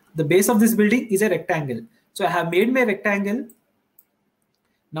 Okay, the base of this building is a rectangle. So I have made my rectangle.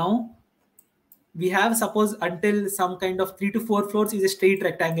 Now we have, suppose, until some kind of 3 to 4 floors is a straight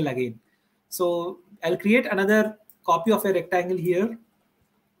rectangle again. So I'll create another copy of a rectangle here.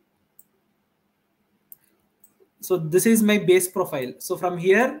 So this is my base profile. So from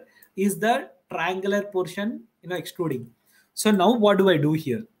here is the triangular portion, extruding. So now what do I do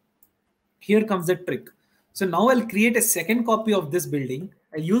here? Here comes the trick. So now I'll create a second copy of this building.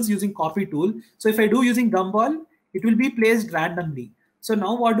 I'll using copy tool. So if I do using gumball, it will be placed randomly. So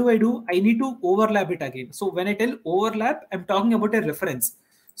now what do? I need to overlap it again. So when I tell overlap, I'm talking about a reference.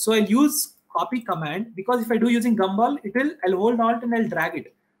 So I'll use copy command, because if I do using gumball, I'll hold alt and I'll drag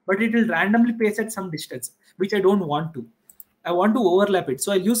it, but it will randomly paste at some distance, which I don't want to. I want to overlap it.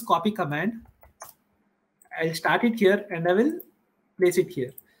 So I'll use copy command. I'll start it here and I will place it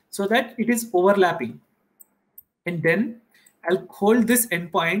here so that it is overlapping. And then I'll hold this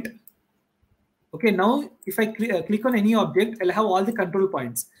endpoint. Okay, now if I click on any object, I'll have all the control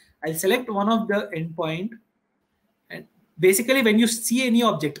points. I'll select one of the endpoint. And basically, when you see any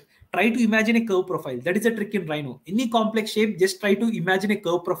object, try to imagine a curve profile. That is a trick in Rhino. Any complex shape, just try to imagine a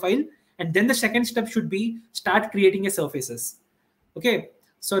curve profile. And then the second step should be start creating a surfaces. Okay,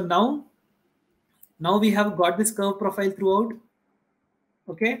 so now we have got this curve profile throughout.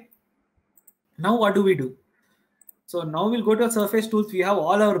 Okay, now what do we do? So now we'll go to surface tools. We have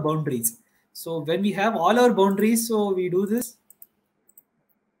all our boundaries. So when we have all our boundaries, so we do this.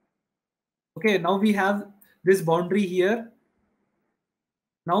 Okay, now we have this boundary here.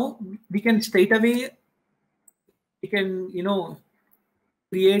 Now we can straight away, we can,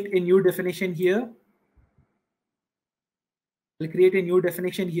 create a new definition here. I'll create a new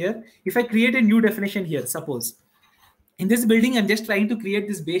definition here. If I create a new definition here, suppose in this building, I'm just trying to create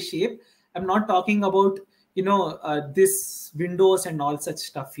this base shape. I'm not talking about, this windows and all such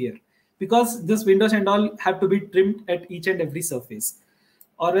stuff here, because this windows and all have to be trimmed at each and every surface.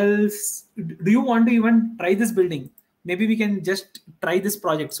 Or else, do you want to even try this building? Maybe we can just try this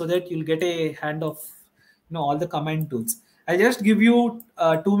project so that you'll get a hand of all the command tools. I'll just give you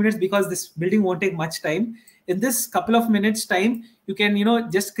 2 minutes because this building won't take much time. In this couple of minutes time, you can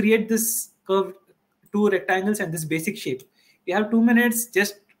just create this curved 2 rectangles and this basic shape. You have 2 minutes,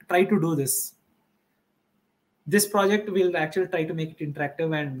 just try to do this. This project will actually try to make it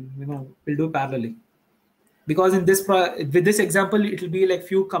interactive, and we'll do parallelly. Because in this with this example, it will be like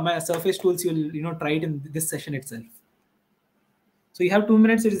few surface tools you'll try it in this session itself. So you have 2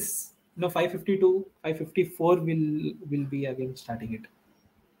 minutes. It is 5:52, 5:54 will be again starting it.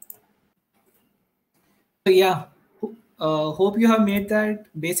 So yeah, hope you have made that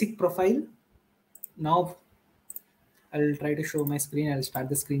basic profile. Now I'll try to show my screen. I'll start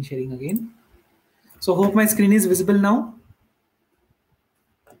the screen sharing again. So hope my screen is visible now.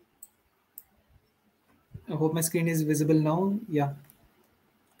 I hope my screen is visible now. Yeah.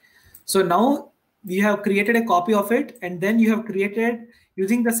 So now we have created a copy of it, and then you have created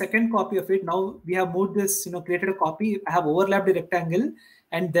using the second copy of it. Now we have moved this, created a copy. I have overlapped the rectangle,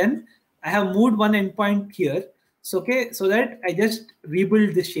 and then I have moved one endpoint here. So okay, so that I just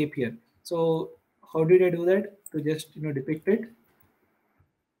rebuild this shape here. So how did I do that? To just depict it.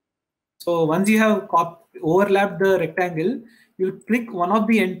 So once you have overlapped the rectangle, you click one of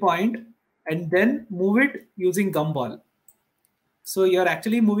the endpoint and then move it using gumball. So you're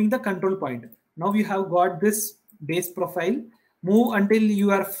actually moving the control point. Now you have got this base profile. move until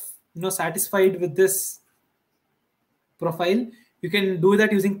you are satisfied with this profile. You can do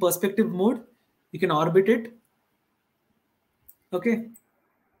that using perspective mode. You can orbit it. Okay,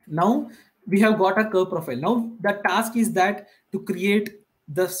 now we have got a curve profile. Now the task is that to create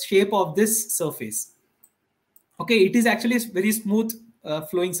the shape of this surface. Okay, it is actually a very smooth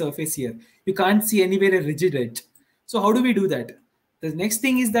flowing surface here. You can't see anywhere a rigid edge. So how do we do that? The next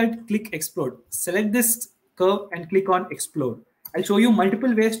thing is that click explode. Select this curve and click on explode. I'll show you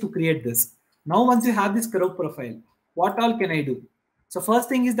multiple ways to create this. Now once you have this curve profile, what all can I do? So first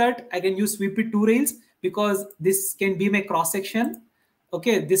thing is that I can use sweep it 2 rails because this can be my cross section.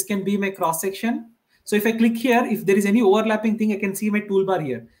 Okay, this can be my cross section. So if I click here, if there is any overlapping thing, I can see my toolbar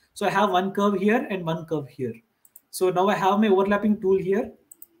here. So I have one curve here and one curve here. So now I have my overlapping tool here.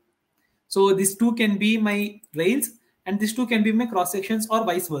 So these two can be my rails and these two can be my cross sections or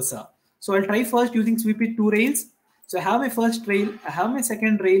vice versa. So I'll try first using sweep it 2 rails. So I have my first rail, I have my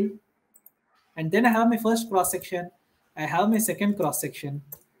second rail, and then I have my first cross section. I have my second cross section.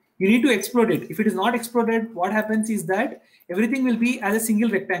 You need to explode it. If it is not exploded, what happens is that everything will be as a single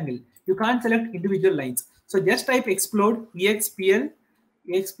rectangle. You can't select individual lines. So just type explode, expl,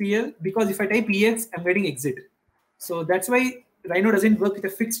 expl, because if I type ex, I'm getting exit. So that's why Rhino doesn't work with a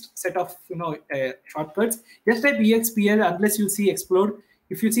fixed set of shortcuts. Just type expl unless you see explode.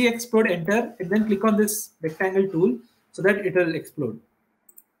 If you see explode, enter, and then click on this rectangle tool so that it will explode.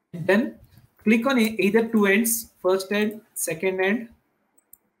 And then click on either two ends, first end, second end,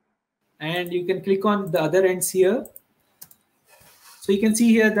 and you can click on the other ends here. So you can see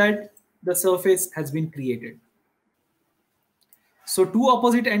here that the surface has been created. So two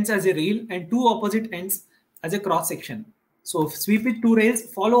opposite ends as a rail and two opposite ends as a cross section. So sweep it 2 rails,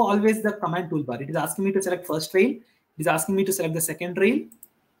 follow always the command toolbar. It is asking me to select first rail. It is asking me to select the second rail.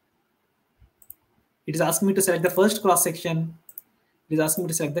 It is asking me to select the first cross section. It is asking me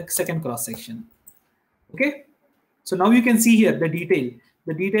to select the second cross section. Okay. So now you can see here the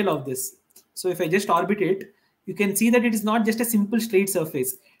detail of this. So if I just orbit it, you can see that it is not just a simple straight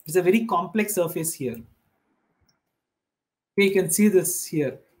surface. It's a very complex surface here. Okay, you can see this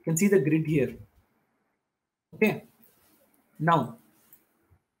here. You can see the grid here. Okay. Now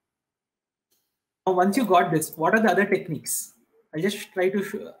once you got this, what are the other techniques? I just try to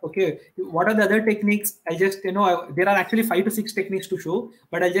show. Okay, what are the other techniques? I just there are actually 5 to 6 techniques to show,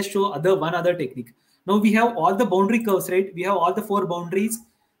 but I'll just show one other technique. Now we have all the boundary curves, right? We have all the 4 boundaries.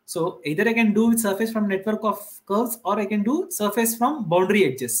 So either I can do surface from network of curves or I can do surface from boundary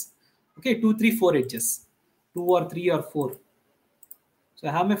edges. Okay, 2, 3, 4 edges, 2 or 3 or 4. So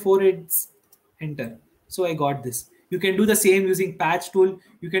I have my 4 edges. Enter. So I got this. You can do the same using patch tool.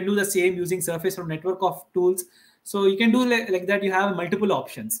 You can do the same using surface from network of tools. So you can do like that. You have multiple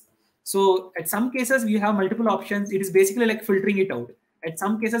options. So at some cases we have multiple options. It is basically like filtering it out. At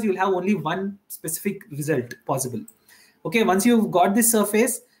some cases you'll have only one specific result possible. Okay, once you've got this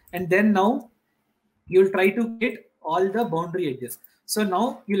surface, and then now you'll try to get all the boundary edges. So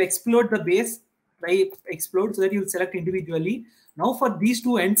now you'll explode the base, try explode so that you'll select individually. Now for these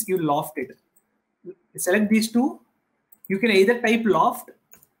two ends, you loft it. Select these two. You can either type loft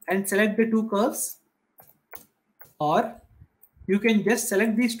and select the 2 curves, or you can just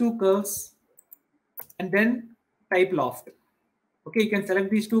select these 2 curves and then type loft. Okay, you can select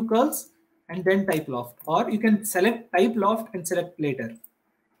these 2 curves and then type loft, or you can select type loft and select later.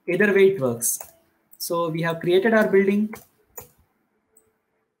 Either way it works. So we have created our building.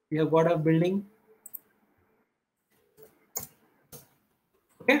 We have got our building.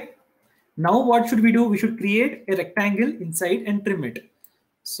 Okay. Now what should we do? We should create a rectangle inside and trim it.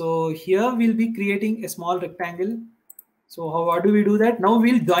 So here we'll be creating a small rectangle. So how do we do that? Now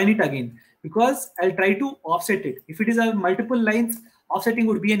we'll join it again because I'll try to offset it. If it is a multiple lines, offsetting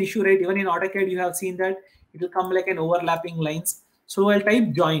would be an issue, right? Even in AutoCAD, you have seen that it will come like an overlapping lines. So I'll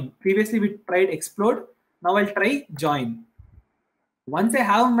type join. Previously we tried explode. Now I'll try join. Once I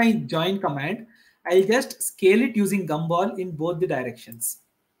have my join command, I'll just scale it using gumball in both the directions.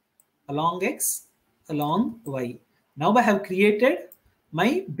 Along X, along Y. Now I have created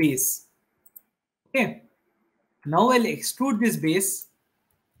my base. Okay. Now I'll extrude this base.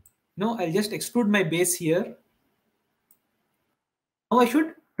 No, I'll just extrude my base here. Now I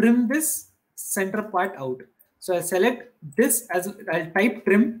should trim this center part out. So I select this as I'll type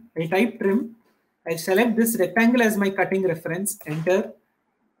trim. I select this rectangle as my cutting reference. Enter.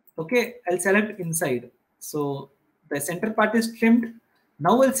 Okay, I'll select inside. So the center part is trimmed.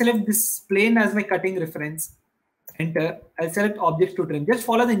 Now I'll select this plane as my cutting reference. Enter. I'll select objects to trim. Just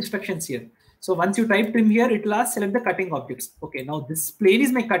follow the instructions here. So once you type trim here, it will ask select the cutting objects. Okay, now this plane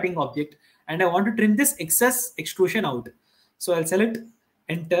is my cutting object and I want to trim this excess extrusion out. So I'll select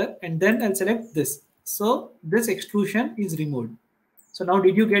enter, and then I'll select this. So this extrusion is removed. So now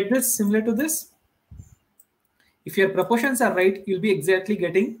did you get this similar to this? If your proportions are right, you'll be exactly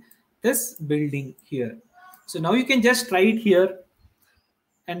getting this building here. So now you can just try it here,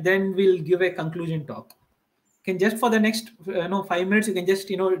 and then we'll give a conclusion talk. You can just for the next 5 minutes, you can just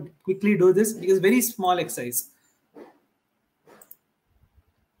quickly do this because very small exercise.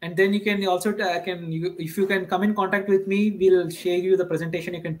 And then you can also if you can come in contact with me, we'll share you the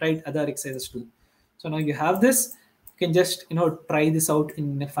presentation. You can try other exercises too. So now you have this. You can just try this out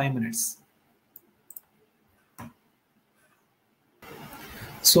in 5 minutes.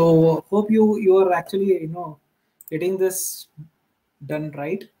 So hope you are actually getting this done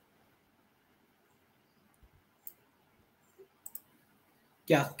right.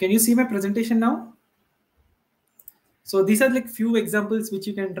 Yeah, can you see my presentation now? So these are like few examples which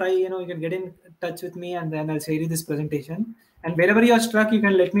you can try. You can get in touch with me, and then I'll share you this presentation. And wherever you are stuck, you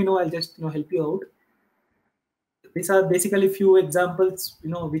can let me know. I'll just help you out. These are basically few examples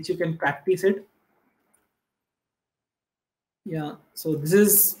which you can practice it. Yeah, so this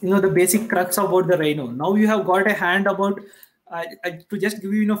is the basic crux about the Rhino. Now you have got a hand about to just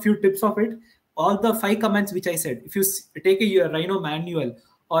give you few tips of it. All the 5 commands which I said, if you take a Rhino manual,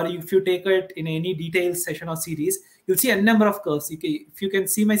 or if you take it in any detailed session or series, you'll see a number of curves. If you can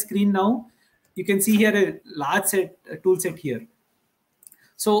see my screen now, you can see here a large tool set here.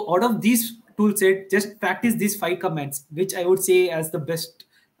 So out of these tool set, just practice these 5 commands, which I would say as the best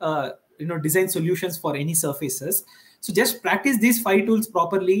design solutions for any surfaces. So just practice these 5 tools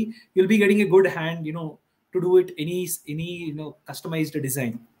properly. You'll be getting a good hand, to do it any customized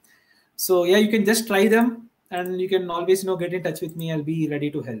design. So yeah, you can just try them, and you can always get in touch with me. I'll be ready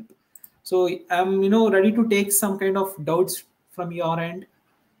to help. So I'm ready to take some kind of doubts from your end.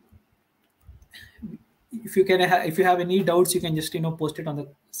 If you can if you have any doubts, you can just post it on the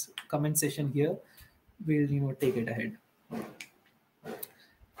comment section here. We'll take it ahead.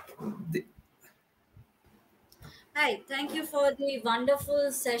 Hi, thank you for the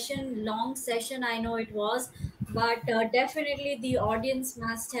wonderful session, long session. I know it was, but definitely the audience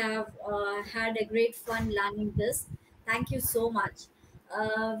must have had a great fun learning this. Thank you so much.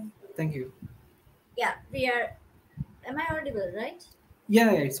 Um Thank you. yeah, we are. Am I audible, right?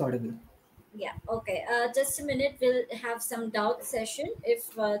 Yeah, it's audible. Yeah, okay. Just a minute. We'll have some doubt session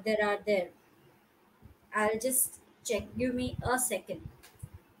if there are there. I'll just check. Give me a second.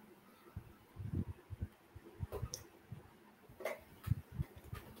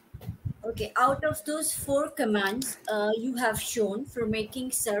 Okay, out of those 4 commands you have shown for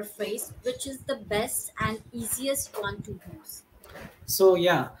making surface, which is the best and easiest one to use? So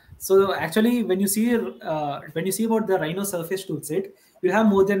yeah, so actually when you see about the Rhino surface toolset, you have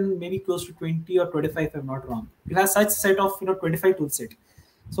more than maybe close to 20 or 25 if I'm not wrong. You have such set of 25 toolset.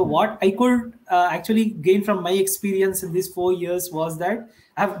 So what I could actually gain from my experience in these 4 years was that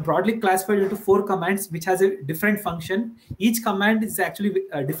I have broadly classified into 4 commands which has a different function. Each command is actually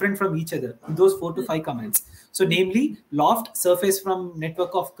different from each other in those 4 to 5 commands. So namely loft, surface from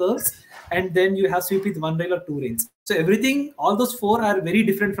network of curves, and then you have sweep with 1 rail or 2 rails. So everything, all those 4 are very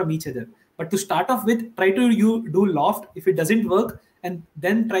different from each other. But to start off with, try to you do loft. If it doesn't work, and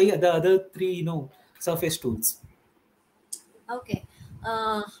then try the other 3 surface tools. Okay.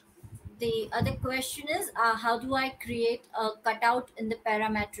 Uh, the other question is how do I create a cutout in the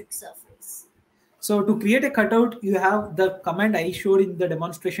parametric surface? So to create a cutout, you have the command I showed in the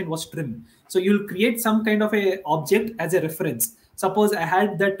demonstration was trim. So you'll create some kind of a object as a reference. Suppose I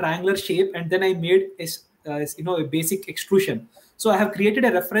had the triangular shape, and then I made a basic extrusion. So I have created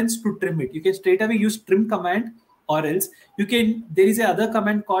a reference to trim it. You can straight away use trim command, or else you can. There is a other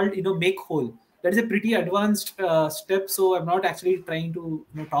command called make hole. That is a pretty advanced step. So I'm not actually trying to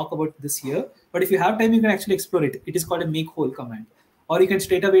talk about this here. But if you have time, you can actually explore it. It is called a make hole command, or you can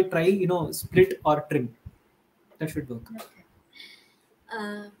straight away try split or trim. That should work. Okay.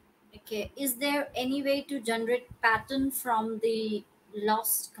 Uh, okay. Is there any way to generate pattern from the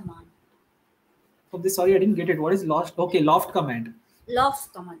lost command? Oh, this, sorry, I didn't get it. What is lost? Okay, loft command.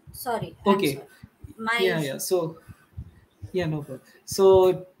 Loft command. Sorry, I'm Okay. sorry. My Yeah, so yeah, no problem.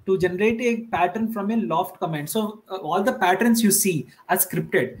 So to generate a pattern from a loft command, so all the patterns you see are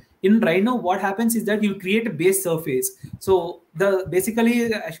scripted. In Rhino, what happens is that you create a base surface. So the basically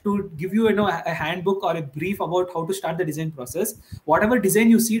to give you a handbook or a brief about how to start the design process. Whatever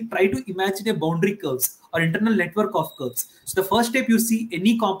design you see, try to imagine a boundary curves or internal network of curves. So the first step, you see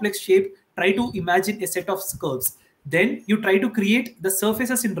any complex shape, try to imagine a set of curves. Then you try to create the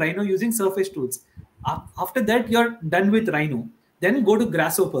surfaces in Rhino using surface tools. After that, you're done with Rhino. Then go to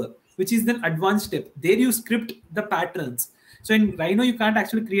Grasshopper, which is the advanced step. There you script the patterns. So in Rhino, you can't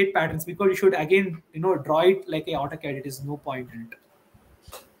actually create patterns because you should again, draw it like a AutoCAD. It is no point in it.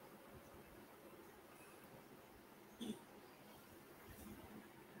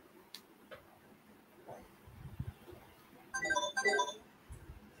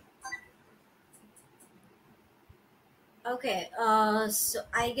 Okay, so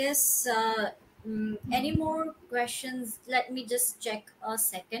I guess any more questions? Let me just check a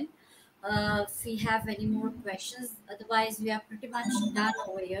second if we have any more questions. Otherwise, we are pretty much done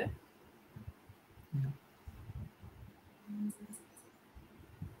over here.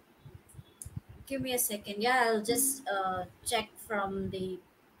 Give me a second. Yeah, I'll just check from the.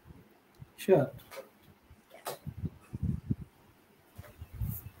 Sure.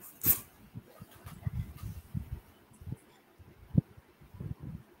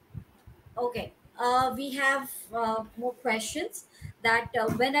 Okay, we have more questions. That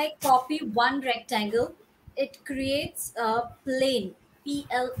when I copy one rectangle, it creates a plane,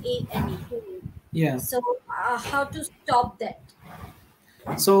 plane. Yeah. So, how to stop that?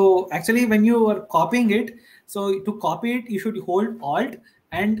 So actually, when you are copying it, so to copy it, you should hold Alt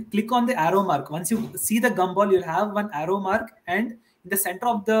and click on the arrow mark. Once you see the gumball, you'll have one arrow mark, and in the center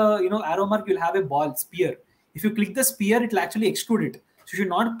of the arrow mark, you'll have a ball spear. If you click the spear, it'll actually extrude it. So you should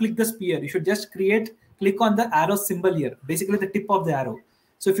not click the spear. You should just click on the arrow symbol here, basically the tip of the arrow.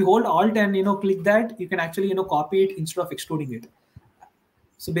 So if you hold Alt and click that, you can actually copy it instead of extruding it.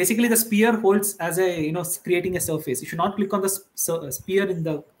 So basically, the spear holds as a creating a surface. You should not click on the spear in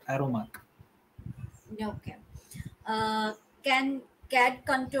the arrow mark. Okay. Can CAD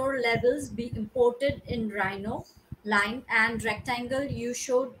contour levels be imported in Rhino? Line and rectangle you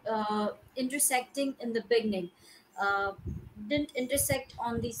showed intersecting in the beginning didn't intersect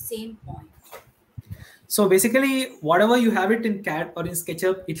on the same point. So basically, whatever you have it in CAD or in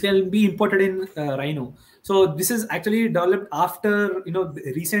SketchUp, it will be imported in Rhino. So this is actually developed after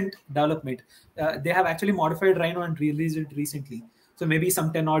the recent development. They have actually modified Rhino and released it recently. So maybe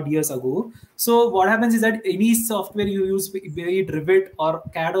some 10 odd years ago. So what happens is that any software you use, be it Revit or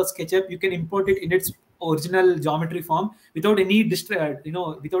CAD or SketchUp, you can import it in its original geometry form without any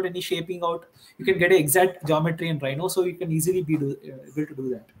without any shaping out. You can get an exact geometry in Rhino, so you can easily be able to do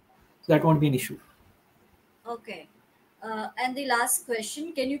that. So that won't be an issue. Okay. And the last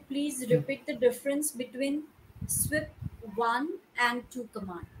question, can you please Yeah. repeat the difference between SWIP 1 and 2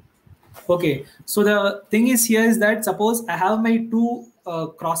 command? Okay, so the thing is here is that suppose I have my two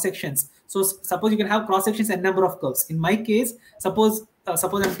cross sections. So suppose you can have cross sections and number of curves. In my case, suppose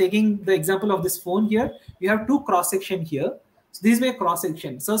I'm taking the example of this phone here. You have two cross section here. So this way cross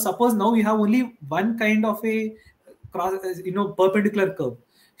section. So suppose now you have only one kind of a cross, perpendicular curve.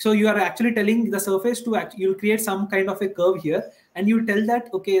 So you are actually telling the surface to you'll create some kind of a curve here, and you tell that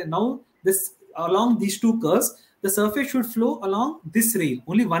okay, now this along these two curves, the surface should flow along this rail.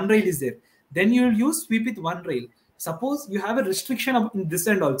 Only one rail is there. Then you will use sweep with one rail. Suppose you have a restriction in this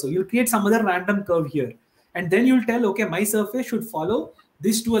end also. You'll create some other random curve here. And then you'll tell, okay, my surface should follow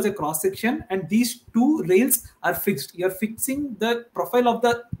these two as a cross section, and these two rails are fixed. You're fixing the profile of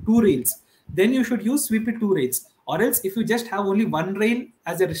the two rails. Then you should use sweep with two rails. Or else, if you just have only one rail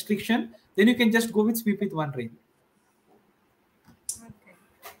as a restriction, then you can just go with sweep with one rail. Okay.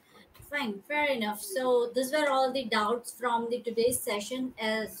 Fine, fair enough. So these were all the doubts from the today's session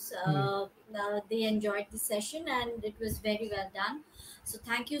as Hmm. they enjoyed the session and it was very well done. So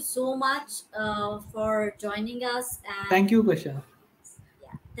thank you so much for joining us and Thank you, Kasha. yeah,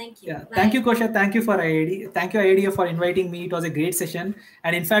 thank you. Yeah, thank Bye. you, Kosha. Thank you for IID. Thank you, IIDA, for inviting me. It was a great session,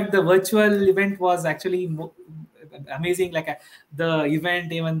 and in fact, the virtual event was actually amazing. Like the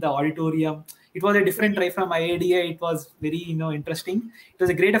event, even the auditorium, it was a different Very try from IIDA. It was very interesting. It was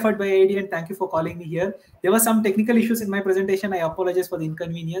a great effort by IIDA, and thank you for calling me here. There were some technical issues in my presentation. I apologize for the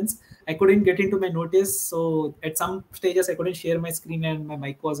inconvenience. I couldn't get into my notice, so at some stages I couldn't share my screen and my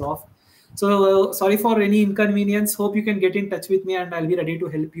mic was off. So sorry for any inconvenience. Hope you can get in touch with me and I'll be ready to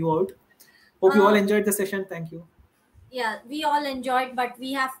help you out. Hope you all uh enjoyed the session. Thank you. yeah, we all enjoyed, but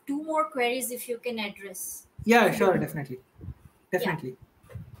we have two more queries if you can address. Yeah, If you sure, don't. definitely. Yeah, Definitely.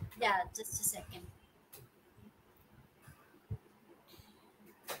 yeah, just a second.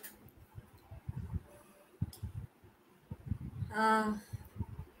 Uh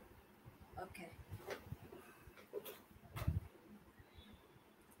okay.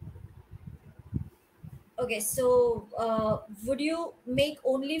 Okay, so would you make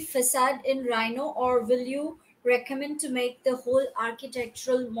only facade in Rhino, or will you recommend to make the whole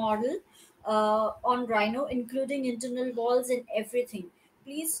architectural model on Rhino, including internal walls and everything?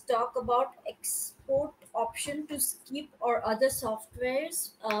 Please talk about export option to skip or other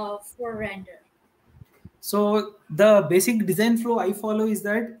softwares for render. So the basic design flow I follow is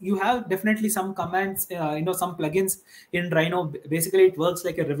that you have definitely some commands, some plugins in Rhino. Basically, it works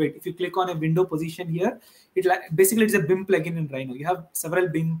like a Revit. If you click on a window position here, basically it's a BIM plugin in Rhino. You have several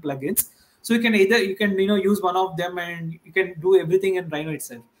BIM plugins, so you can use one of them and you can do everything in Rhino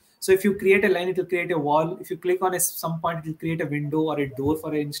itself. So if you create a line, it will create a wall. If you click on some point, it will create a window or a door,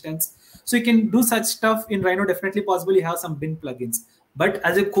 for instance. So you can do such stuff in Rhino. Definitely possible. You have some BIM plugins. But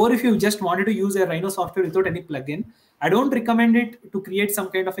as a core, if you just wanted to use a Rhino software without any plugin, I don't recommend it to create some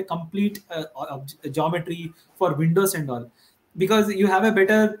kind of a complete geometry for Windows and all, because you have a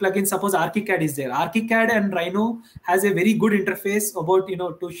better plugin. Suppose ArchiCAD is there. ArchiCAD and Rhino has a very good interface about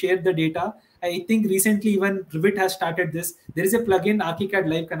to share the data. I think recently even Revit has started this. There is a plugin ArchiCAD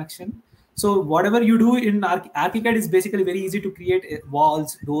Live Connection. So whatever you do in ArchiCAD is basically very easy to create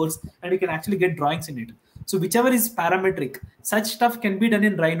walls, doors, and you can actually get drawings in it. So whichever is parametric, such stuff can be done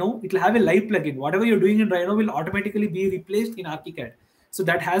in Rhino. It will have a live plugin. Whatever you're doing in Rhino will automatically be replaced in ArchiCAD. So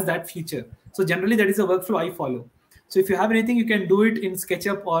that has that feature. So generally that is a workflow I follow. So if you have anything, you can do it in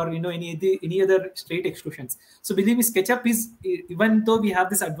SketchUp or any other straight extrusions. So believe me, SketchUp is, even though we have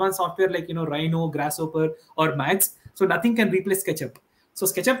this advanced software like Rhino, Grasshopper, or Max, so nothing can replace SketchUp. So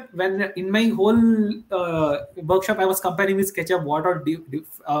SketchUp, when in my whole workshop, I was comparing with SketchUp, where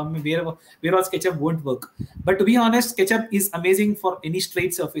all SketchUp won't work. But to be honest, SketchUp is amazing for any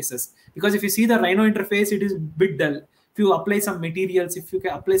straight surfaces, because if you see the Rhino interface, it is a bit dull. If you apply some materials, if you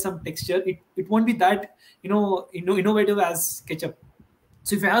can apply some texture, it won't be that innovative as SketchUp.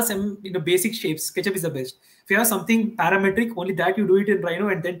 So if you have some basic shapes, SketchUp is the best. If you have something parametric, only that you do it in Rhino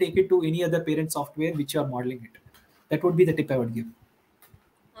and then take it to any other parent software which you are modeling it. That would be the tip I would give.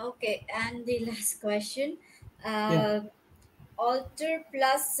 Okay, and the last question. Yeah. Uh, Alter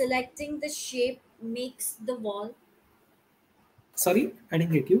plus selecting the shape makes the wall. Sorry, I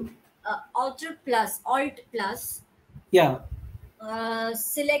didn't get you. Alt plus Yeah.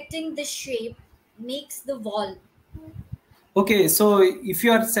 selecting the shape makes the wall. Okay, so if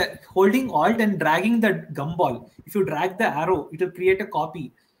you are holding Alt and dragging the gumball, if you drag the arrow, it will create a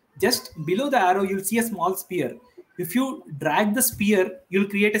copy. Just below the arrow, you'll see a small spear. If you drag the spear, you'll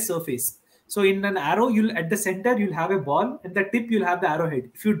create a surface. So in an arrow, you'll at the center you'll have a ball, and the tip you'll have the arrowhead.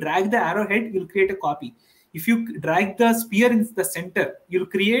 If you drag the arrowhead, you'll create a copy. If you drag the spear in the center, you'll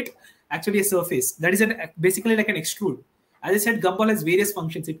create actually a surface. That is basically like an extrude. As I said, Gumball has various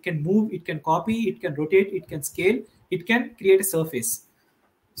functions. It can move, it can copy, it can rotate, it can scale, it can create a surface.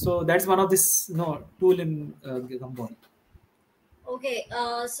 So that's one of this tool in Gumball. Okay,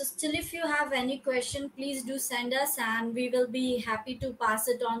 so still if you have any question, please do send us and we will be happy to pass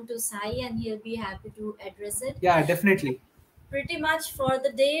it on to Sai and he'll be happy to address it. Yeah, definitely. Pretty much for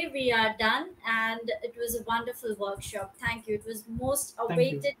the day we are done and it was a wonderful workshop. Thank you. It was most Thank you.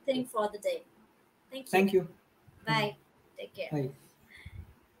 awaited thing for the day. Thank you. Thank you. Hmm. Bye. Take care. Bye.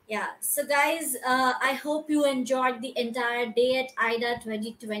 Yeah, so guys, I hope you enjoyed the entire day at IDA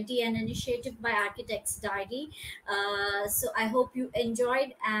 2020, an initiative by Architects Diary. So I hope you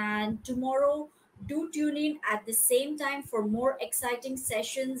enjoyed, and tomorrow do tune in at the same time for more exciting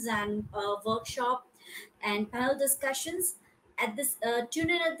sessions and workshop and panel discussions. At this, tune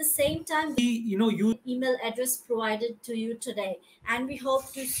in at the same time. You Email address provided to you today, and we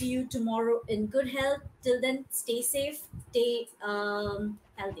hope to see you tomorrow in good health. Till then, stay safe, stay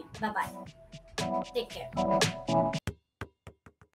healthy. Bye bye. Take care.